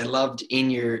story that I loved in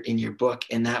your book,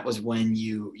 and that was when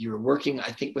you were working,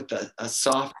 I think, with a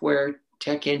software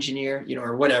tech engineer, you know,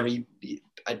 or whatever.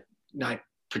 Not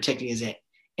protecting his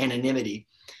anonymity,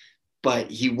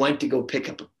 but he went to go pick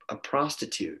up a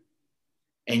prostitute,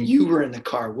 and you were in the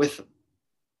car with him.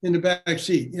 In the back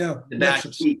seat, yeah. The back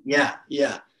seat, yeah.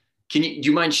 Do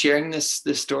you mind sharing this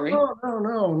story?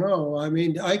 No. I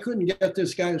mean, I couldn't get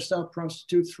this guy to stop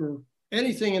prostitutes for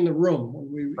anything in the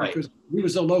room because he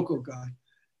was a local guy.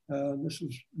 This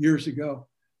was years ago.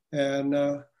 And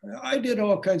I did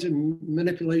all kinds of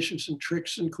manipulations and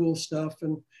tricks and cool stuff.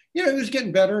 And, you know, it was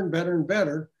getting better and better and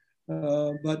better.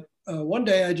 But one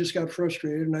day I just got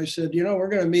frustrated and I said, you know, we're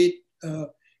going to meet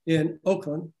in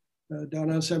Oakland,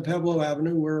 down on San Pablo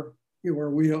Avenue, where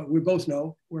we both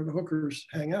know where the hookers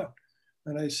hang out.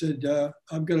 And I said,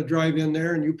 I'm going to drive in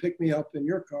there and you pick me up in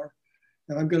your car.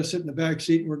 And I'm going to sit in the back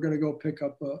seat and we're going to go pick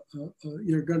up,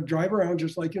 you're going to drive around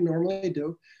just like you normally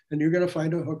do. And you're going to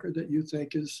find a hooker that you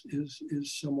think is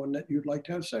someone that you'd like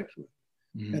to have sex with.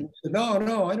 Mm-hmm. And he said,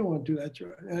 no, I don't want to do that.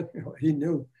 And, you know, he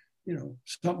knew, you know,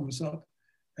 something was up.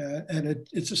 And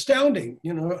it's astounding,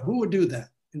 you know, who would do that,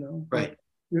 you know? Right.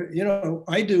 But, you know,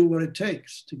 I do what it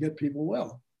takes to get people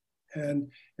well.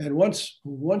 And once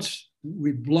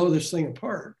we blow this thing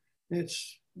apart,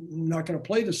 it's not going to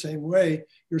play the same way.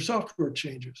 Your software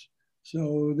changes.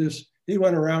 So he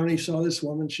went around and he saw this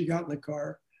woman, she got in the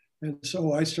car. And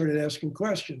so I started asking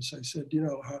questions. I said, you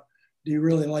know, do you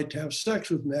really like to have sex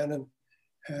with men?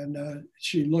 And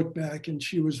she looked back and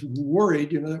she was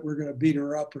worried, you know, that we're going to beat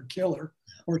her up or kill her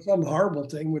or some horrible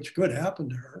thing, which could happen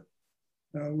to her.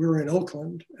 We were in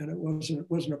Oakland and it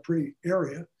wasn't a pretty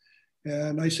area.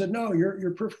 And I said, no,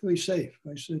 you're perfectly safe.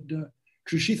 I said,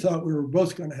 because she thought we were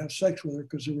both going to have sex with her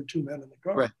because there were 2 men in the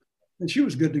car. Right. And she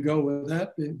was good to go with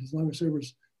that as long as there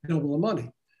was double the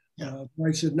money. Yeah.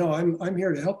 I said, no, I'm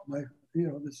here to help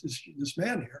this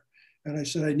man here. And I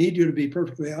said, I need you to be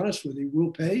perfectly honest with you. We'll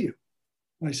pay you.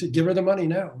 And I said, give her the money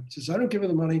now. He says, I don't give her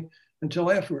the money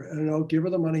until afterward. And I'll give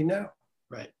her the money now.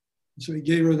 Right. And so he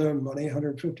gave her the money,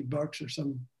 $150 or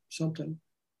something.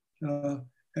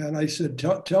 And I said,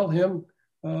 tell him,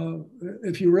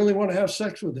 if you really want to have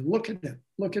sex with him, look at him.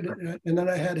 And then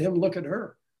I had him look at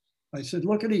her. I said,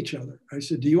 look at each other. I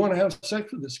said, do you want to have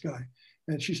sex with this guy?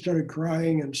 And she started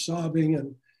crying and sobbing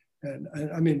and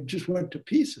I mean, just went to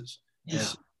pieces. Yeah.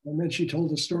 And then she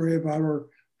told a story about her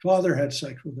father had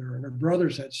sex with her and her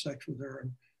brothers had sex with her.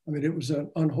 And I mean, it was an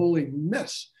unholy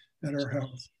mess at her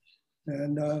house.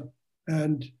 And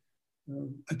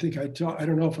I think I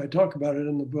don't know if I talk about it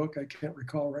in the book. I can't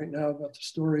recall right now about the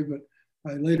story, but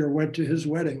I later went to his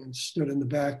wedding and stood in the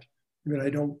back. I mean,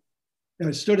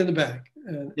 I stood in the back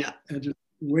and just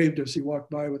waved as he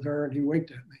walked by with her, and he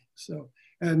winked at me. So,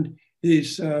 and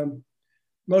he's,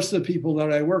 most of the people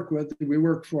that I work with, we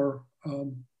work for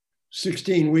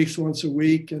 16 weeks once a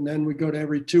week, and then we go to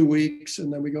every 2 weeks,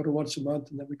 and then we go to once a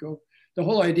month, and then we go. The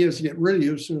whole idea is to get rid of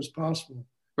you as soon as possible.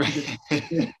 Right.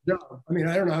 I mean,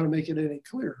 I don't know how to make it any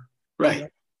clearer. Right. You know,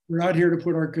 we're not here to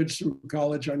put our kids through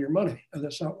college on your money. And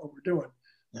that's not what we're doing.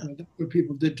 Yeah. That's what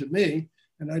people did to me,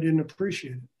 and I didn't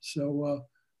appreciate it. So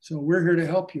we're here to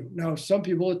help you. Now, some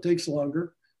people, it takes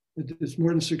longer. It's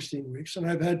more than 16 weeks. And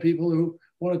I've had people who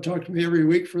want to talk to me every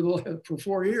week for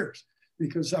 4 years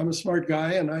because I'm a smart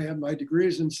guy and I have my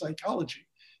degrees in psychology.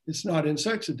 It's not in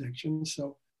sex addiction.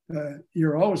 So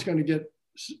you're always going to get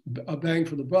a bang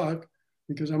for the buck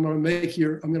because I'm going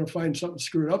to find something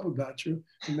screwed up about you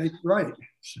and make it right.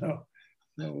 And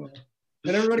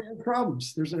everybody has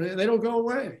problems. They don't go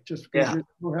away just because you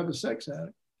don't have a sex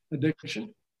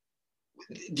addiction.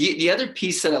 The other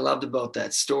piece that I loved about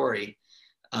that story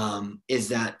is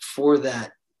that for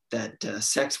that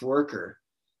sex worker,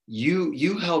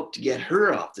 you helped get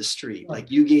her off the street. Right.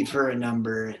 Like you gave her a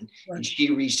number and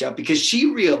she reached out because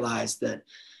she realized that,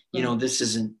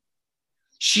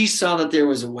 she saw that there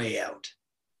was a way out.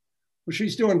 Well,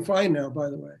 she's doing fine now, by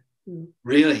the way.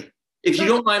 Really? If you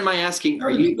don't mind my asking,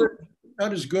 are you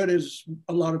not as good as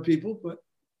a lot of people, but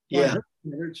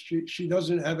she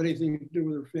doesn't have anything to do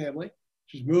with her family.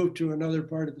 She's moved to another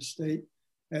part of the state,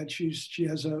 and she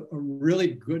has a really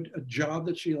good job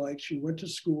that she likes. She went to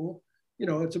school.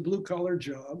 It's a blue collar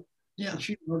job. Yeah. And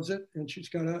she loves it, and she's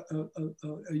got a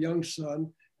young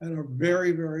son and a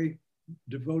very, very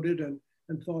devoted and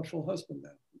thoughtful husband now.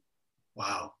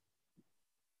 Wow.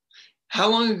 How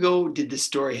long ago did this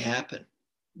story happen?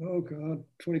 Oh God,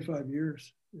 25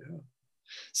 years. Yeah.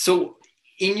 So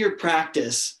in your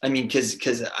practice, I mean,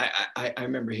 because I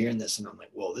remember hearing this and I'm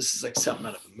like, whoa, this is like something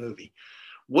out of a movie.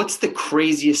 What's the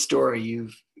craziest story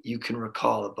you can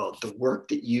recall about the work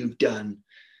that you've done?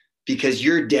 Because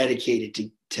you're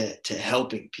dedicated to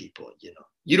helping people,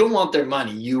 You don't want their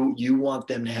money. You want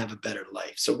them to have a better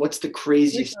life. So what's the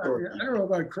craziest story? I don't know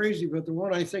about crazy, but the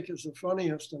one I think is the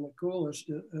funniest and the coolest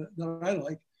that I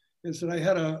like is that I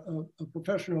had a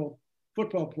professional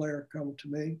football player come to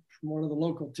me from one of the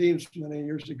local teams many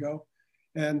years ago.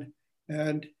 And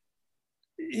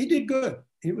he did good.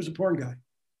 He was a porn guy.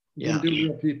 He didn't do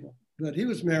real people. But he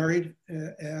was married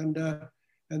and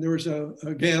there was a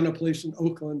place in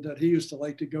Oakland that he used to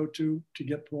like to go to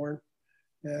get porn.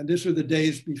 And this were the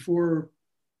days before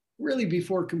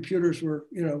computers were,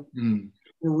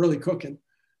 were really cooking.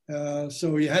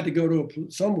 So you had to go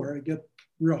to somewhere to get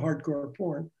real hardcore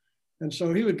porn. And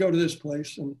so he would go to this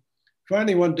place. And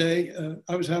finally one day,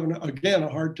 I was having, a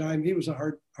hard time. He was a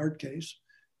hard case.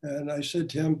 And I said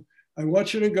to him, I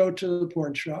want you to go to the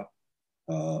porn shop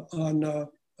on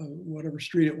whatever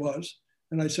street it was.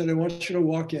 And I said, I want you to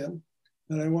walk in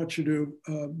and I want you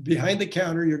to, behind the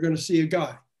counter, you're going to see a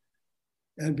guy.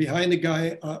 And behind the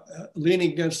guy,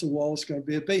 leaning against the wall, is going to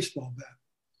be a baseball bat.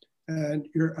 And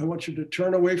I want you to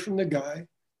turn away from the guy,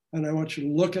 and I want you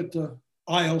to look at the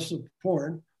aisles of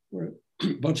porn, where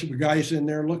a bunch of guys in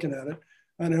there looking at it,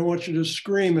 and I want you to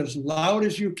scream as loud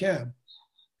as you can,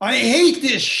 I hate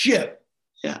this shit.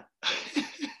 Yeah.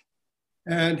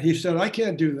 And he said, I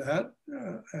can't do that.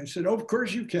 I said, oh, of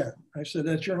course you can. I said,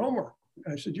 that's your homework.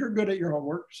 I said, you're good at your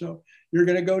homework, so you're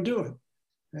going to go do it.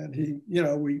 And he,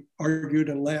 we argued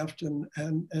and laughed, and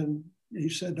he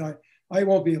said, I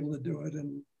won't be able to do it.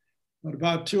 But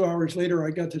about 2 hours later,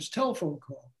 I got this telephone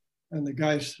call, and the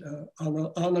guy's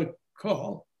on a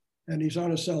call, and he's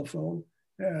on a cell phone,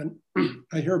 and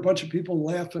I hear a bunch of people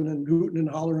laughing and hooting and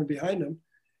hollering behind him.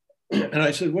 And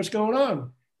I said, what's going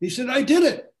on? He said, I did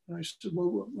it. And I said,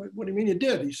 well, what do you mean you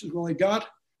did? He said, well, I got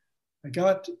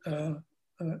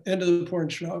into the porn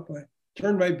shop. I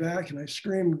turned my back and I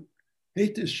screamed,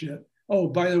 hate this shit. Oh,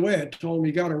 by the way, I told him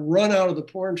you got to run out of the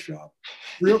porn shop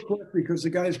real quick because the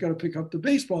guy's going to pick up the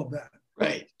baseball bat.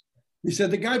 Right. He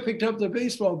said the guy picked up the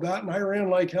baseball bat and I ran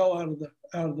like hell out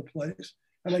of the place.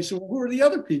 And I said, well, who are the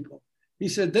other people? He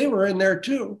said they were in there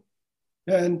too,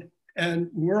 and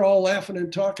we're all laughing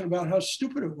and talking about how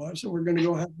stupid it was, and we're going to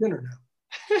go have dinner now.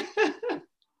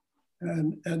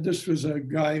 and this was a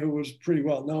guy who was pretty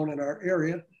well known in our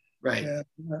area. Right.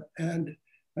 And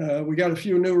we got a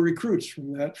few new recruits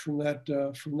from that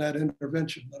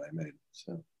intervention that I made.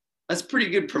 So that's pretty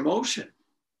good promotion.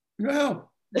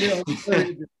 Well,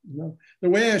 the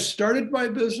way I started my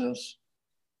business,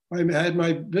 I had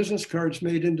my business cards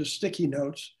made into sticky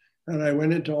notes, and I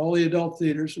went into all the adult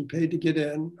theaters and paid to get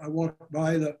in. I walked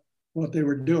by what they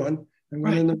were doing and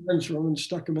went in the men's room and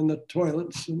stuck them in the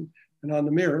toilets and on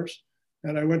the mirrors.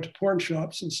 And I went to porn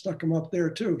shops and stuck them up there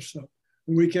too. So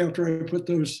a week after I put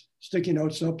those sticky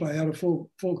notes up, I had a full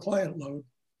client load,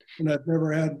 and I've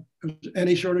never had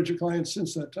any shortage of clients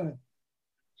since that time.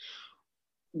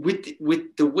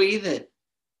 With the way that,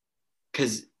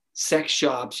 because sex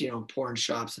shops, porn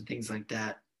shops and things like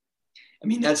that, I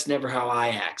mean, that's never how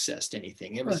I accessed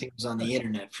anything. Everything was on the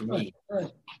internet for me.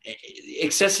 Right.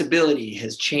 Accessibility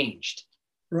has changed.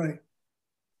 Right.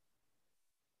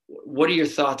 What are your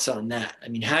thoughts on that? I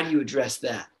mean, how do you address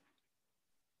that?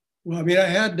 Well, I mean, I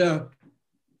had, I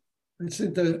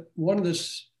think that one of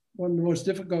the most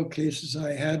difficult cases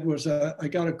I had was I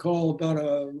got a call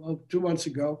about 2 months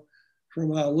ago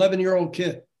from an 11-year-old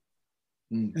kid.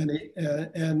 And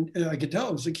I could tell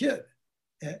it was a kid.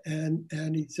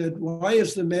 And he said, "Why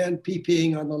is the man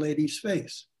pee-peeing on the lady's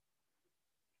face?"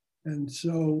 And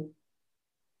so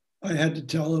I had to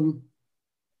tell him,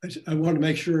 I wanted to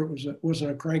make sure it wasn't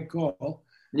a crank call.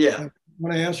 Yeah. And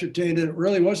when I ascertained it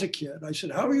really was a kid, I said,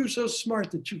 "How are you so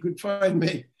smart that you could find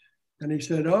me?" And he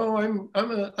said, "Oh,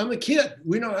 I'm a kid.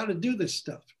 We know how to do this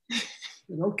stuff." I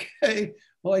said, "Okay."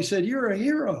 Well, I said, "You're a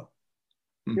hero.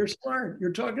 You're smart.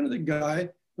 You're talking to the guy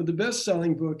with the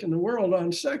best-selling book in the world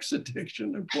on sex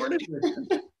addiction and porn addiction,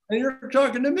 and you're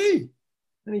talking to me."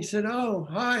 And he said, "Oh,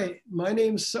 hi, my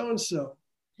name's so-and-so.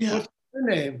 Yeah. What's your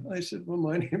name?" I said, "Well,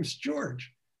 my name's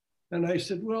George." And I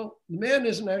said, "Well, the man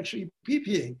isn't actually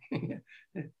pee-peeing."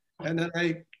 And then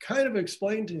I kind of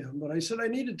explained to him, but I said, "I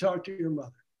need to talk to your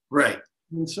mother." Right.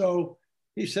 And so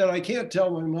he said, "I can't tell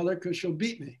my mother because she'll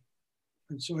beat me."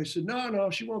 And so I said, No,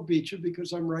 she won't beat you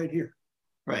because I'm right here.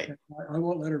 Right. I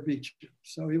won't let her beat you."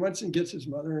 So he went and gets his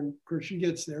mother, and of course she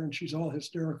gets there and she's all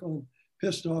hysterical and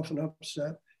pissed off and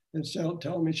upset and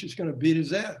telling me she's going to beat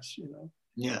his ass,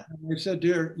 Yeah. And I said,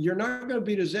 "Dear, you're not going to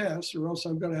beat his ass, or else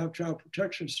I'm going to have child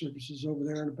protection services over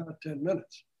there in about 10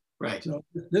 minutes. Right. So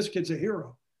this kid's a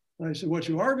hero." And I said, "What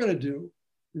you are going to do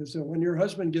is that when your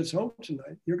husband gets home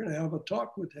tonight, you're going to have a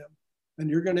talk with him, and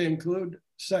you're going to include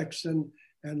sex and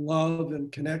love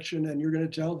and connection, and you're going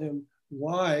to tell him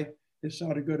why it's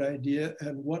not a good idea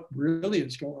and what really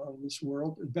is going on in this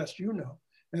world, as best you know.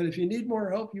 And if you need more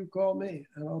help, you call me,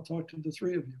 and I'll talk to the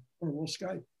three of you, or we'll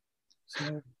Skype."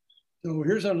 So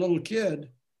here's a little kid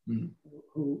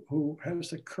who has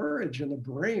the courage and the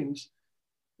brains,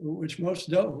 which most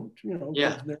don't,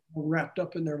 Yeah. they're all wrapped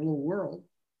up in their little world,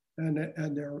 and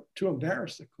they're too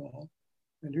embarrassed to call.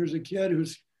 And here's a kid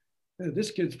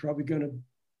this kid's probably going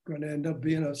to end up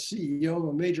being a CEO of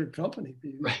a major company.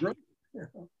 Right.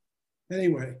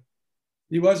 Anyway,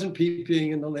 he wasn't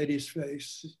pee-peeing in the lady's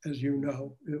face, as you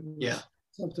know. It was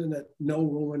something that no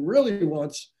woman really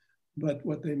wants, but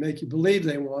what they make you believe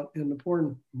they want in the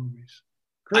porn movies.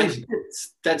 Crazy.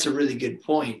 That's a really good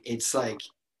point. It's like,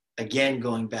 again,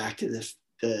 going back to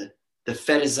the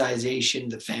fetishization,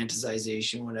 the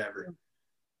fantasization, whatever.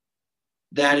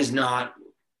 That is not,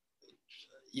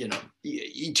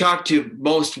 you talk to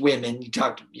most women,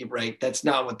 right? That's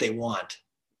not what they want.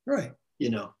 Right.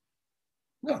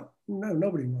 No,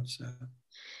 nobody wants that.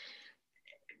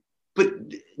 But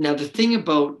now the thing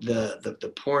about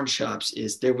the porn shops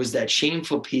is there was that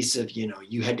shameful piece of,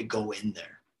 you had to go in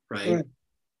there, right?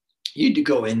 You had to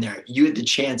go in there. You had the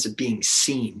chance of being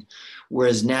seen.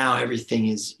 Whereas now everything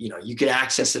is, you could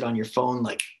access it on your phone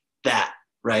like that,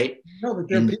 right? No, but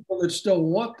there are people that still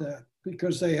want that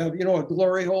because they have, what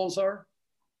glory holes are?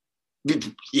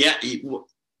 Yeah.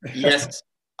 Yes.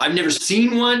 I've never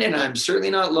seen one, and I'm certainly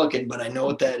not looking, but I know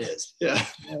what that is. Yeah.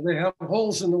 They have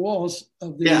holes in the walls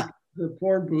of the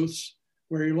porn booths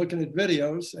where you're looking at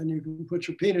videos, and you can put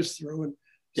your penis through, and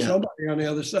somebody on the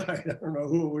other side, I don't know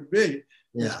who it would be,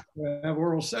 have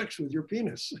oral sex with your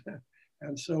penis.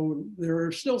 And so there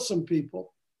are still some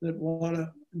people that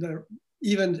that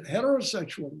even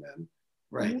heterosexual men,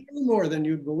 right, more than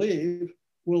you'd believe,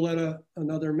 will let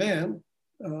another man,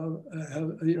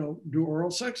 do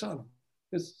oral sex on them.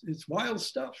 It's wild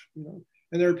stuff,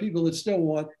 And there are people that still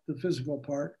want the physical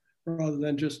part rather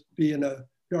than just be in a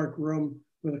dark room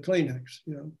with a Kleenex,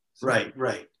 So.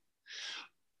 Right.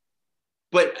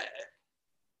 But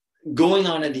going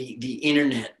on to the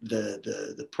internet,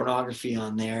 the pornography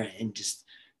on there, and just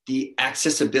the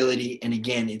accessibility, and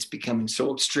again, it's becoming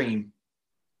so extreme.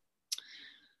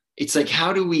 It's like,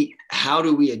 how do we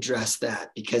address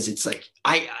that? Because it's like,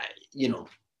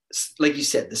 like you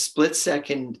said, the split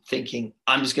second thinking,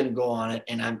 I'm just going to go on it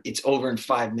and it's over in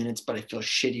 5 minutes, but I feel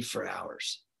shitty for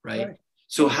hours. Right.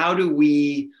 So how do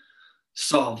we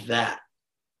solve that?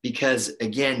 Because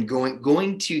again,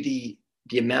 going to the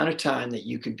amount of time that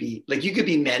you could be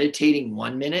meditating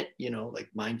 1 minute, like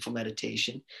mindful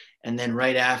meditation. And then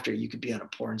right after you could be on a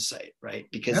porn site, right?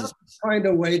 Because find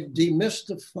a way to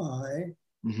demystify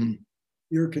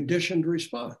your conditioned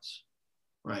response.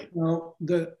 Right. Well,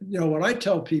 what I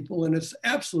tell people, and it's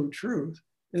absolute truth,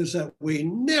 is that we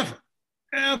never,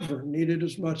 ever needed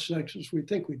as much sex as we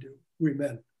think we do, we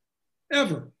men,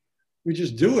 ever. We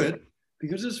just do it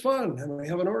because it's fun and we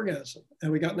have an orgasm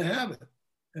and we got in the habit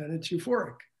and it's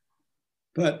euphoric.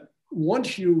 But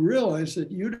once you realize that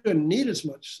you didn't need as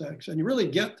much sex and you really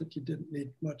get that you didn't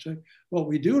need much sex, what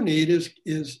we do need is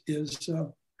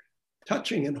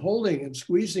touching and holding and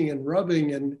squeezing and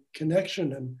rubbing and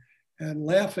connection and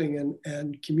laughing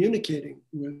and communicating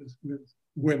with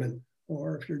women,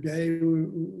 or if you're gay,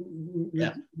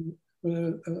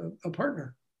 with a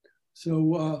partner.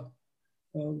 So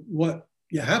what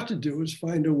you have to do is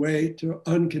find a way to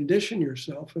uncondition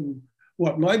yourself. And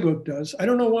what my book does, I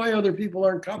don't know why other people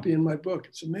aren't copying my book.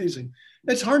 It's amazing.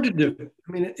 It's hard to do.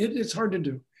 I mean, it's hard to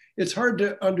do. It's hard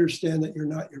to understand that you're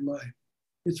not your mind.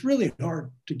 It's really hard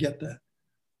to get that,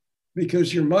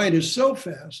 because your mind is so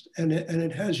fast and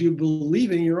it has you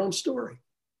believing your own story.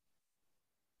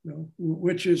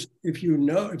 Which is, if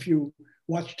you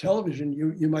watch television,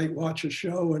 you might watch a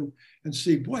show and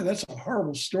see, boy, that's a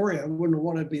horrible story. I wouldn't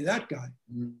want to be that guy.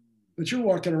 But you're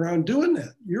walking around doing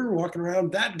that. You're walking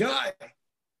around that guy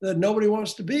that nobody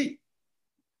wants to be.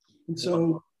 And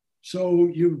so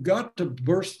you've got to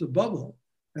burst the bubble.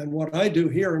 And what I do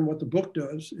here and what the book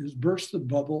does is burst the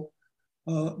bubble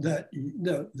that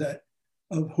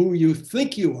of who you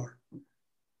think you are.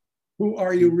 Who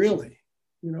are you really?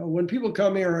 When people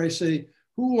come here, I say,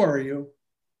 who are you?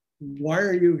 Why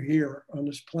are you here on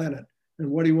this planet? And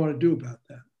what do you want to do about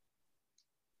that?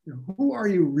 Who are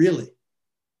you really?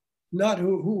 Not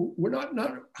we're not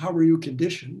how are you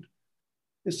conditioned?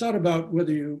 It's not about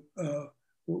whether you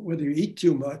eat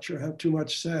too much or have too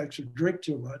much sex or drink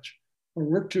too much or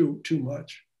work too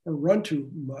much or run too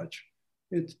much.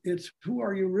 It's who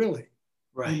are you really?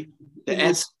 Right. The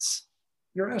essence.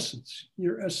 Your essence,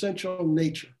 your essential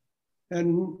nature.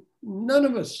 And none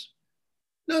of us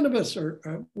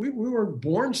are, we weren't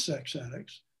born sex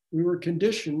addicts. We were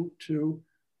conditioned to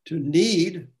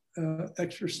need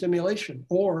extra stimulation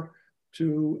or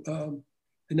to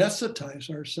anesthetize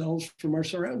ourselves from our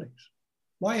surroundings.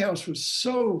 My house was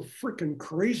so freaking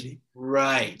crazy.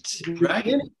 Right.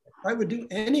 I would do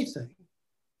anything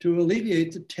to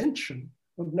alleviate the tension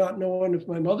of not knowing if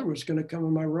my mother was going to come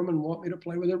in my room and want me to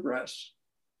play with her breasts.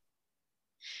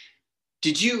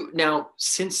 Did you, now,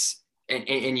 since,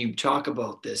 and you talk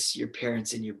about this, your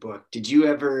parents in your book, did you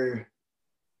ever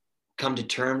come to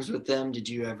terms with them? Did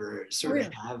you ever sort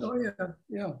of have? Oh,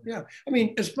 yeah. I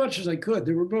mean, as much as I could.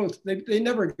 They were both, they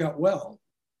never got well.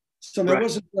 So there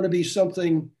wasn't going to be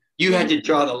something. You had to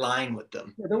draw the line with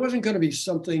them. There wasn't going to be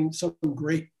some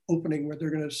great opening where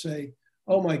they're going to say,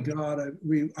 oh my God,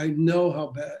 I know how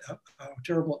bad, how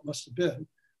terrible it must have been.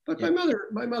 But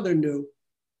my mother knew.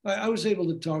 I was able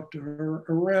to talk to her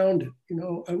around it.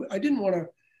 I didn't want to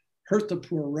hurt the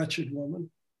poor wretched woman,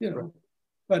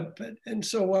 but and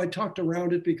so I talked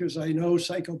around it because I know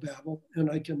psychobabble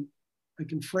and I can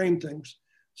frame things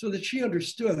so that she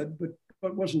understood,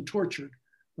 but wasn't tortured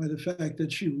by the fact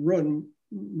that she ruined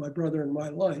my brother and my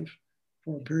life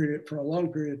for a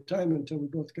long period of time until we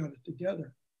both got it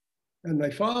together. And my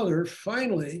father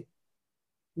finally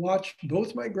watched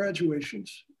both my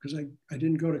graduations, because I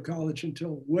didn't go to college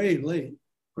until way late.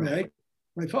 Right?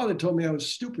 My father told me I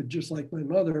was stupid, just like my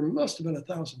mother. It must have been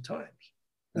 1,000 times.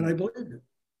 And I believed it.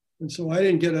 And so I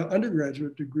didn't get an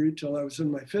undergraduate degree till I was in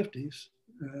my 50s,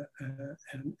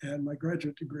 and my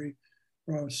graduate degree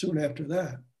soon after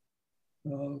that.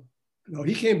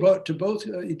 He came to both,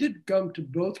 he did come to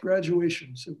both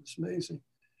graduations. It was amazing.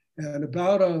 And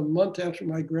about a month after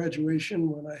my graduation,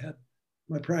 when I had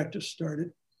my practice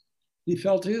started, he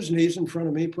fell to his knees in front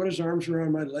of me, put his arms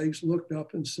around my legs, looked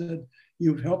up and said,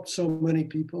 "You've helped so many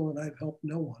people and I've helped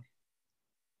no one."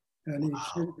 And he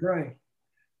started crying.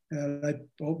 And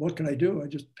well, what can I do? I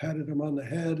just patted him on the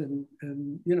head and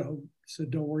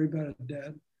said, "Don't worry about it,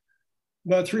 Dad."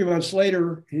 About 3 months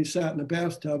later, he sat in a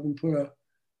bathtub and put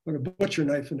a butcher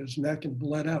knife in his neck and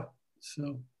bled out.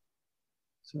 So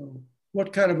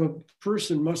what kind of a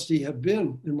person must he have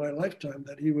been in my lifetime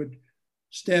that he would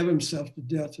stab himself to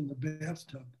death in the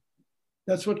bathtub?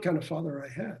 That's what kind of father I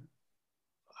had.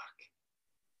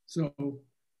 So,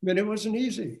 I mean, it wasn't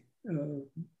easy.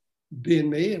 being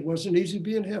me. It wasn't easy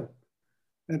being him.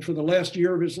 And for the last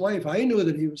year of his life, I knew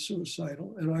that he was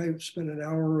suicidal. And I spent an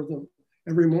hour with him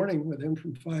every morning with him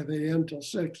from 5 a.m. till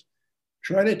 6,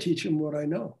 trying to teach him what I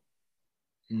know.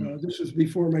 This was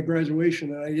before my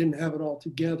graduation, and I didn't have it all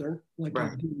together like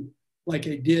I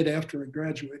did after I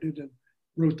graduated and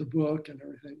wrote the book and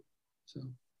everything. So,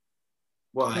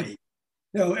 why?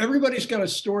 Everybody's got a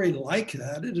story like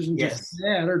that. It isn't just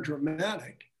sad or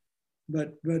dramatic,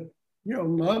 but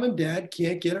mom and dad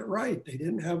can't get it right. They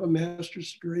didn't have a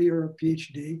master's degree or a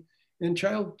PhD in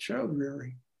child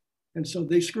rearing, and so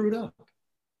they screwed up.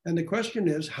 And the question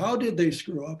is, how did they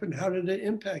screw up, and how did it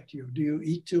impact you? Do you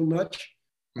eat too much?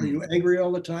 Are you angry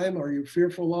all the time? Are you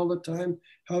fearful all the time?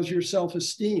 How's your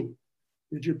self-esteem?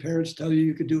 Did your parents tell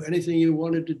you could do anything you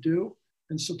wanted to do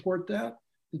and support that?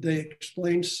 Did they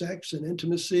explain sex and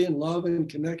intimacy and love and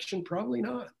connection? Probably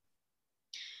not.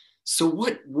 So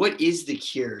what is the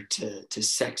cure to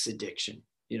sex addiction?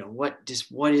 What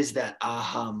is that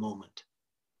aha moment?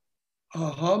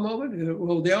 Aha moment?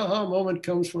 Well, the aha moment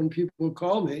comes when people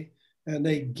call me and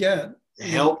they get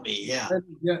help me. Yeah.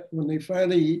 When they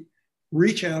finally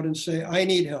reach out and say, I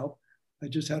need help. I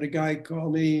just had a guy call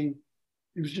me.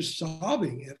 He was just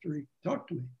sobbing after he talked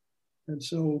to me. And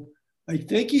so I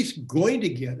think he's going to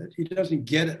get it. He doesn't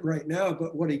get it right now,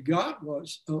 but what he got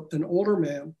was an older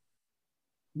man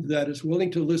that is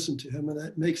willing to listen to him and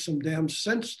that makes some damn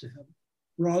sense to him,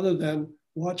 rather than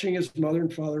watching his mother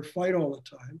and father fight all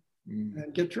the time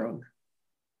and get drunk.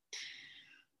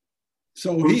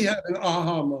 So he had an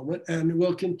aha moment, and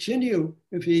will continue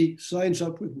if he signs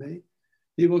up with me.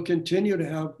 He will continue to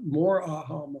have more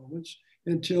aha moments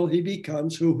until he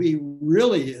becomes who he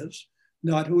really is,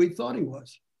 not who he thought he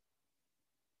was.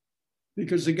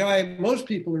 Because most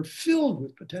people are filled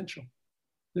with potential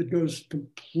that goes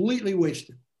completely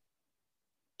wasted.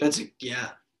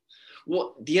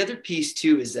 Well, the other piece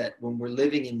too is that when we're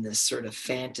living in this sort of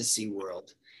fantasy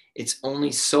world, it's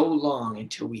only so long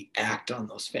until we act on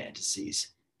those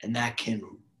fantasies. And that can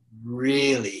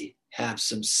really have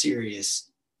some serious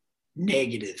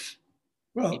negative.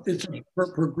 Well, it's a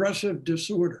progressive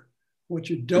disorder. What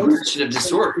you don't. Progressive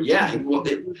disorder, yeah. Well,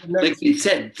 like you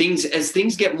said, as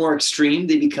things get more extreme,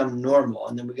 they become normal,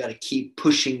 and then we got to keep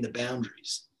pushing the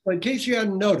boundaries. In case you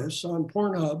hadn't noticed, on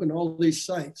Pornhub and all these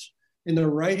sites, in the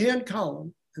right-hand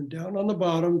column and down on the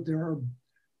bottom, there are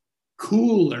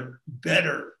cooler,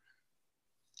 better,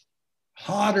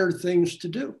 hotter things to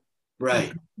do.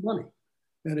 Right. Money.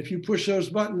 And if you push those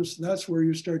buttons, that's where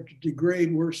you start to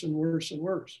degrade worse and worse and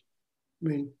worse. I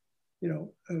mean,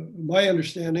 my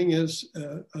understanding is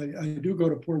I do go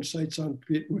to porn sites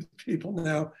with people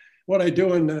now. What I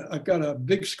do, I've got a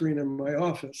big screen in my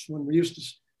office when we used to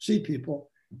see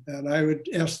people, and I would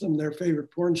ask them their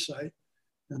favorite porn site.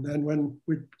 And then when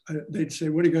they'd say,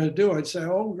 what are you going to do? I'd say,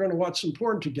 oh, we're going to watch some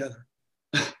porn together.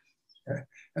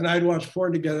 And I'd watch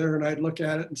porn together and I'd look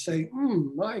at it and say,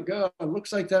 my God,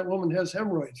 looks like that woman has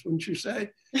hemorrhoids, wouldn't you say?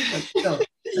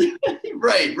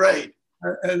 Right.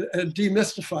 And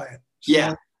demystify it. So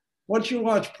yeah. Once you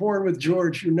watch porn with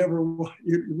George, you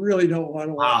really don't want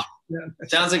to watch. Wow. Yeah.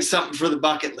 Sounds like something for the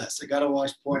bucket list. I got to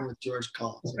watch porn with George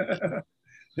Collins.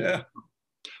 Yeah.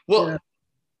 Well, yeah.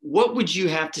 What would you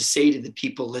have to say to the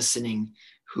people listening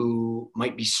who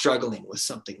might be struggling with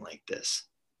something like this?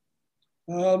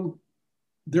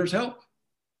 There's help.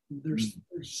 There's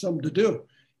something to do.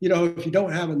 If you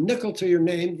don't have a nickel to your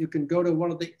name, you can go to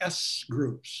one of the S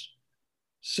groups.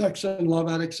 Sex and Love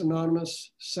Addicts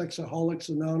Anonymous, Sexaholics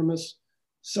Anonymous,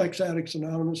 Sex Addicts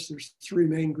Anonymous. There's 3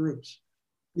 main groups.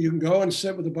 You can go and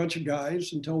sit with a bunch of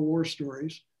guys and tell war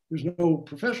stories. There's no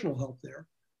professional help there,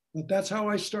 but that's how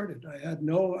I started. I had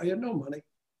no money.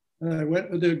 And I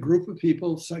went with a group of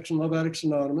people, Sex and Love Addicts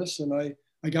Anonymous, and I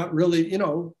got really,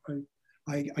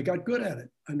 I got good at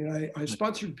it. I mean, I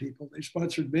sponsored people. They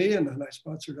sponsored me, and then I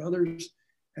sponsored others.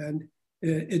 And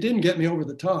it didn't get me over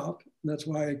the top. And that's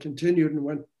why I continued and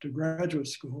went to graduate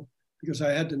school, because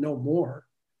I had to know more.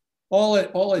 All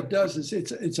it does is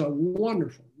it's a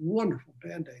wonderful, wonderful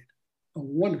Band-Aid, a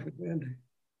wonderful Band-Aid.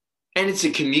 And it's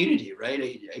a community, right?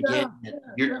 Again,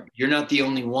 you're not the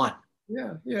only one.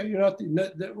 Yeah, you're not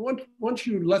once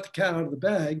you let the cat out of the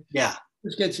bag,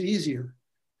 this gets easier.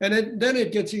 And then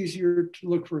it gets easier to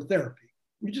look for therapy.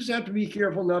 You just have to be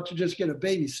careful not to just get a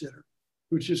babysitter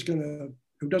who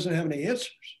doesn't have any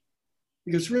answers.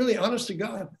 Because really, honest to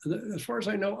God, as far as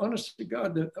I know, honest to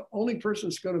God, the only person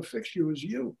that's going to fix you is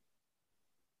you.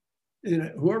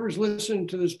 And whoever's listening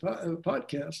to this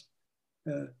podcast,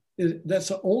 that's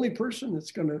the only person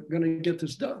that's going to get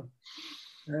this done.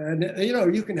 And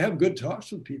you can have good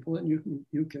talks with people, and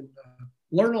you can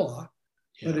learn a lot.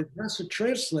 but it has to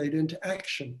translate into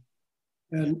action.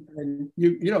 And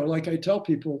you know, like I tell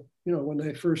people, you know, when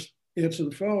they first answer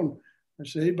the phone, I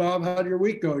say, hey, Bob, how'd your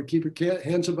week go? You keep your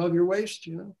hands above your waist,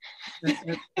 you know?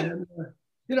 And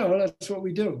you know, that's what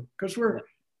we do. Because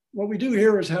what we do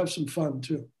here is have some fun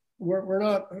too.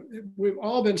 We've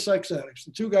all been sex addicts.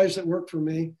 The two guys that work for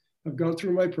me have gone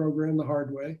through my program the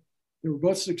hard way. They were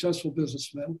both successful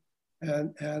businessmen.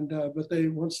 But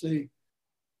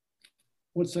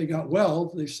once they got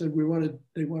well, they said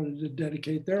they wanted to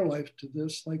dedicate their life to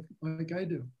this like I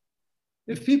do.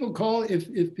 If people call,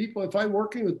 if I'm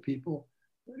working with people,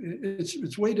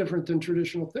 it's way different than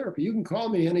traditional therapy. You can call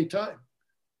me anytime.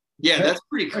 Yeah, that's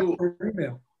pretty cool.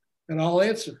 Email, and I'll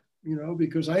answer, you know,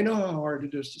 because I know how hard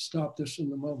it is to stop this in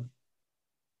the moment.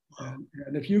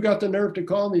 And if you got the nerve to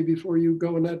call me before you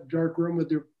go in that dark room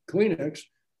with your Kleenex,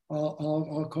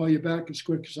 I'll call you back as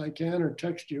quick as I can or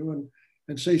text you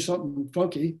and say something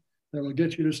funky that'll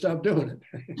get you to stop doing it.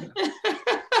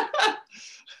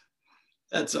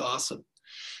 That's awesome.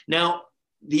 Now,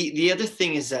 the other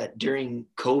thing is that during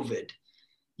COVID,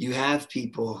 you have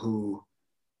people who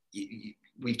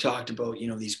we've talked about, you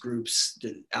know, these groups,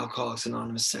 the Alcoholics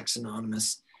Anonymous, Sex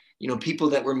Anonymous, you know, people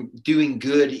that were doing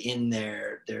good in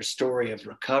their story of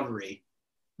recovery.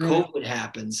 Right. COVID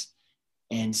happens,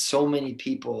 and so many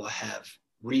people have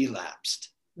relapsed.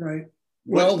 Right.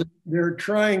 Well, they're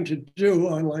trying to do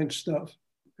online stuff,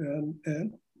 and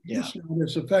it's not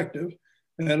as effective,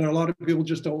 and a lot of people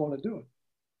just don't want to do it.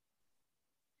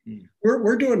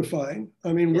 We're doing fine.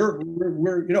 I mean, we're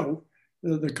you know,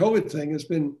 the COVID thing has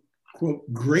been, quote,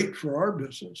 great for our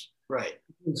business. Right.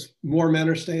 It's more men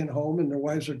are staying home, and their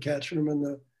wives are catching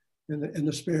them in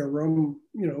the spare room,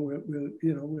 you know,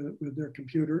 with their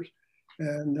computers,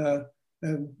 and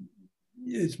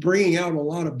it's bringing out a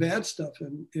lot of bad stuff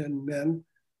in men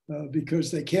because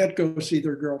they can't go see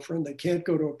their girlfriend, they can't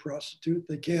go to a prostitute,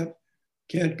 they can't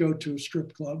go to a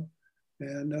strip club,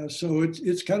 and so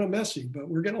it's kind of messy. But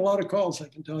we're getting a lot of calls, I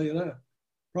can tell you that,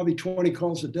 probably 20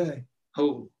 calls a day.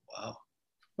 Oh, wow.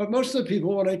 But most of the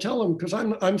people, when I tell them, because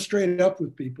I'm straight up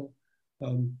with people,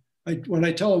 when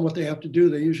I tell them what they have to do,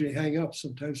 they usually hang up.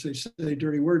 Sometimes they say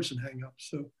dirty words and hang up.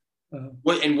 So,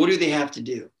 what do they have to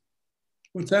do?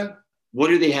 What's that? What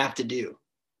do they have to do?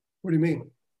 What do you mean?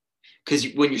 Because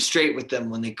when you're straight with them,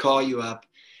 when they call you up,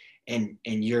 and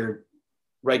you're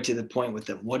right to the point with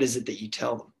them, what is it that you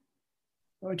tell them?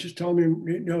 I just tell them,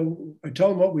 you know, I tell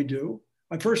them what we do.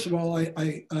 First of all, I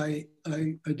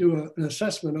do an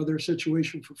assessment of their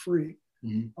situation for free.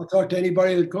 Mm-hmm. I'll talk to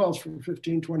anybody that calls for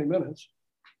 15, 20 minutes,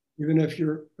 even if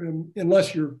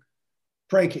unless you're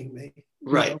pranking me.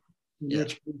 Right. You know,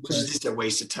 which is just a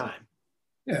waste of time.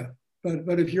 Yeah.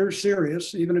 But if you're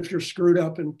serious, even if you're screwed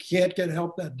up and can't get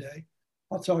help that day,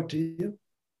 I'll talk to you,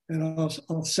 and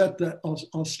I'll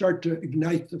start to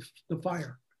ignite the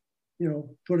fire, you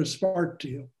know, put a spark to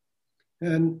you.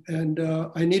 And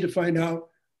I need to find out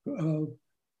a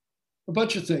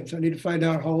bunch of things. I need to find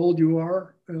out how old you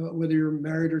are, whether you're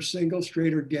married or single,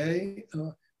 straight or gay,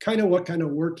 kind of what kind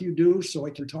of work you do, so I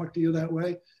can talk to you that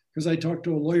way. Because I talk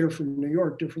to a lawyer from New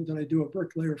York different than I do a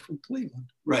bricklayer from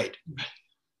Cleveland. Right.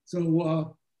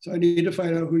 So I need to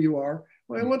find out who you are.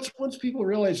 Well, once people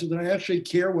realize that I actually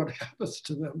care what happens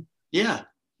to them. Yeah.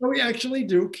 We actually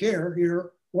do care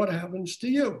here what happens to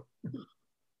you.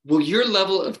 Well, your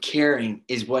level of caring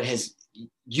is what has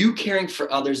you caring for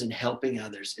others and helping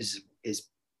others is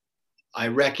I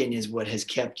reckon is what has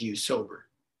kept you sober.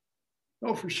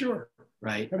 Oh, for sure.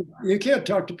 Right. I mean, you can't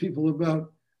talk to people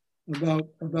about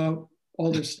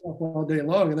all this stuff all day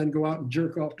long and then go out and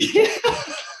jerk off.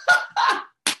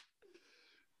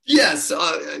 Yes,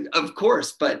 of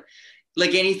course. But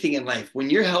like anything in life, when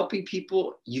you're helping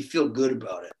people, you feel good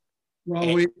about it.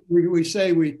 Well, we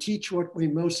say we teach what we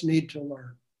most need to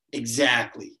learn.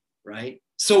 Exactly. Right.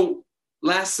 So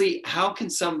lastly, how can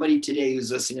somebody today who's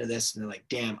listening to this and they're like,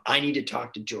 damn, I need to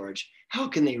talk to George. How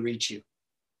can they reach you?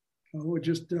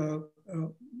 Just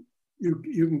you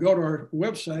can go to our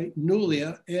website,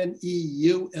 Nulia,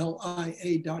 NEULIA.com,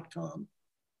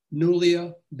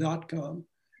 Nulia.com.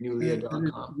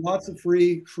 Nulia.com. Lots of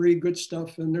free good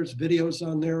stuff, and there's videos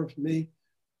on there of me.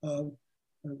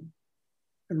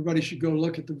 Everybody should go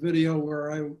look at the video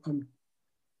where I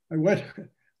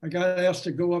got asked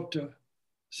to go up to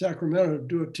Sacramento to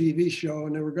do a TV show,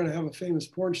 and they were going to have a famous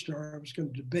porn star I was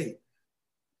going to debate.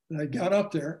 And I got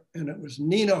up there, and it was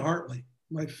Nina Hartley,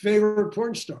 my favorite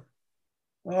porn star.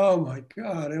 Oh my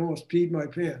God, I almost peed my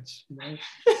pants, you know?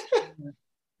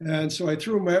 And so I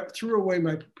threw away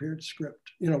my prepared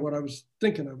script, you know, what I was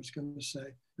thinking I was going to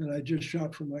say. And I just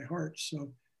shot from my heart.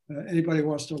 So anybody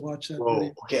wants to watch that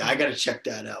video. Okay, I got to check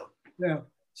that out. Yeah.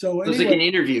 So it was like an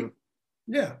interview.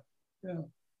 Yeah. Yeah.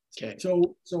 Okay.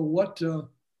 So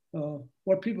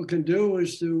what people can do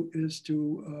is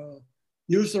to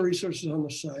use the resources on the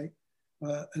site,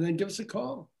 and then give us a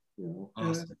call.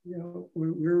 Awesome.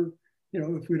 We're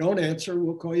if we don't answer,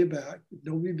 we'll call you back.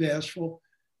 Don't be bashful.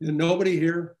 Nobody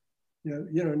here,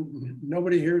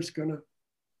 nobody here is gonna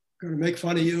make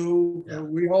fun of you. Yeah.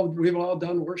 We've all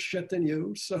done worse shit than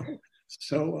you.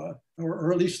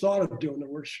 Or at least thought of doing the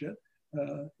worst shit.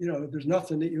 There's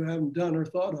nothing that you haven't done or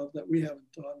thought of that we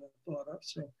haven't thought of.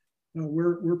 So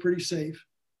we're pretty safe.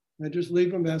 I just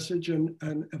leave a message, and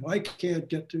if I can't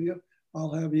get to you,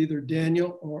 I'll have either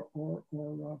Daniel or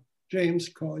James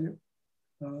call you.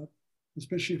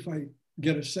 Especially if I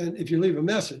get a sense, if you leave a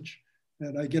message,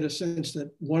 and I get a sense that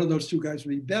one of those two guys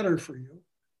would be better for you,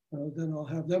 then I'll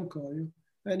have them call you,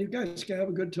 and you guys can have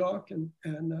a good talk. And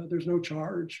there's no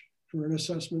charge for an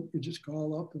assessment. You just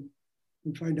call up and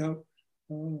find out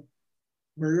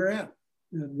where you're at.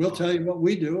 And we'll tell you what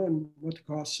we do and what the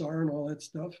costs are and all that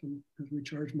stuff. And because we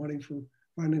charge money for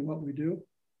finding what we do,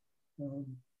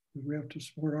 we have to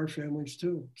support our families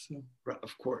too. So,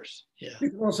 of course, yeah. You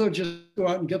can also just go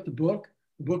out and get the book.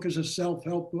 The book is a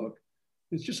self-help book.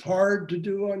 It's just hard to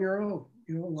do on your own.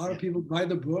 A lot of people buy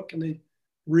the book and they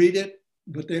read it,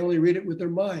 but they only read it with their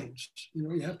minds.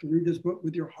 You have to read this book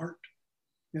with your heart.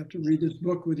 You have to read this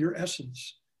book with your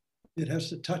essence. It has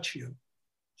to touch you.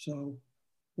 So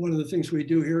one of the things we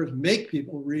do here is make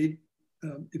people read.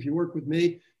 If you work with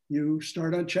me, you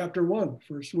start on chapter 1,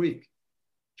 first week.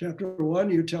 Chapter 1,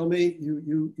 you tell me,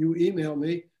 you email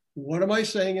me, what am I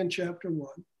saying in chapter 1?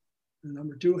 And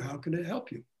number 2, how can it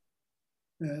help you?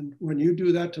 And when you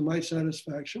do that to my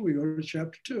satisfaction, we go to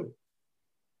chapter 2.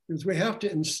 Because we have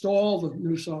to install the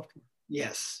new software.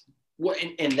 Yes. Well,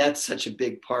 and that's such a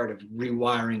big part of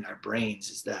rewiring our brains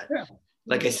is that,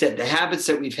 like I said, the habits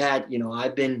that we've had,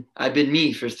 I've been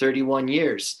me for 31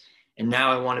 years, and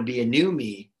now I want to be a new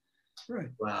me. Right.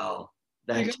 Well,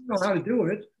 you don't know how to do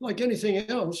it. Like anything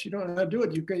else, you don't know how to do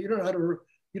it. You don't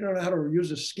know how to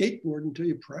use a skateboard until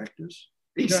you practice.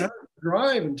 You don't know how to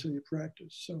drive until you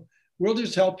practice. So we'll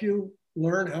just help you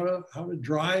learn how to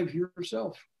drive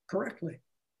yourself correctly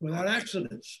without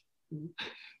accidents.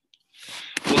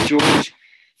 Well, George,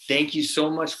 thank you so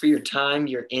much for your time,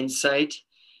 your insight,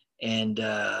 and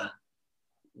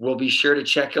we'll be sure to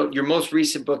check out your most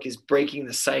recent book is Breaking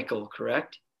the Cycle,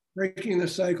 correct? Breaking the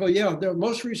Cycle. Yeah, the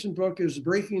most recent book is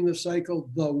Breaking the Cycle,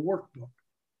 the workbook.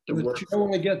 But you don't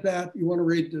want to get that. You want to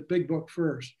read the big book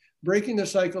first. Breaking the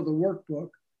Cycle, the workbook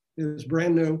is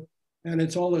brand new. And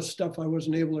it's all the stuff I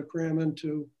wasn't able to cram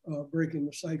into Breaking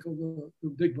the Cycle, the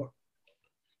big book.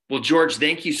 Well, George,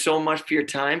 thank you so much for your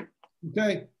time.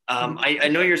 Okay. I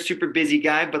know you're a super busy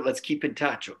guy, but let's keep in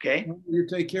touch, okay? You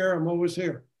take care. I'm always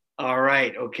here. All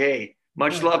right. Okay.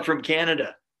 Much love from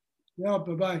Canada. Yeah,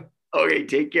 bye-bye. Okay,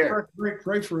 take care.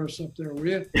 Pray for us up there, will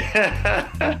you?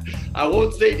 I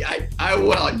won't say, I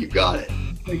will. You got it.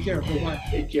 Take care. Bye-bye.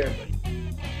 Take care, buddy.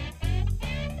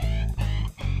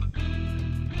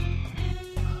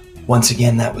 Once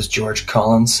again, that was George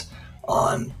Collins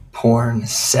on porn,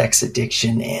 sex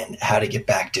addiction, and how to get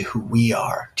back to who we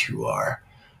are, to our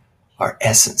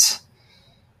essence.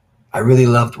 I really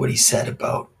loved what he said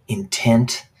about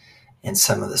intent and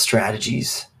some of the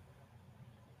strategies.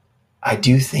 I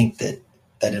do think that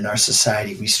in our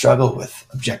society, we struggle with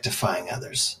objectifying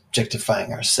others,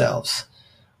 objectifying ourselves.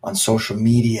 On social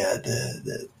media,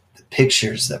 the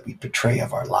pictures that we portray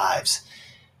of our lives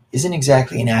isn't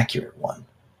exactly an accurate one.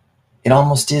 It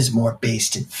almost is more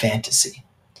based in fantasy.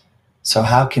 So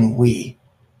how can we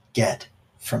get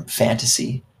from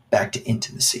fantasy back to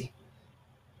intimacy?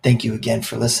 Thank you again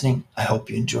for listening. I hope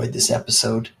you enjoyed this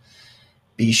episode.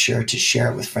 Be sure to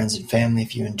share it with friends and family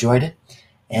if you enjoyed it,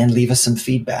 and leave us some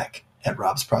feedback at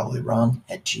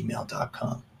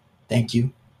robsprobablywrong@gmail.com. Thank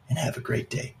you, and have a great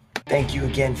day. Thank you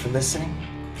again for listening.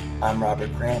 I'm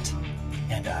Robert Grant,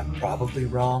 and I'm probably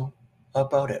wrong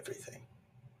about everything.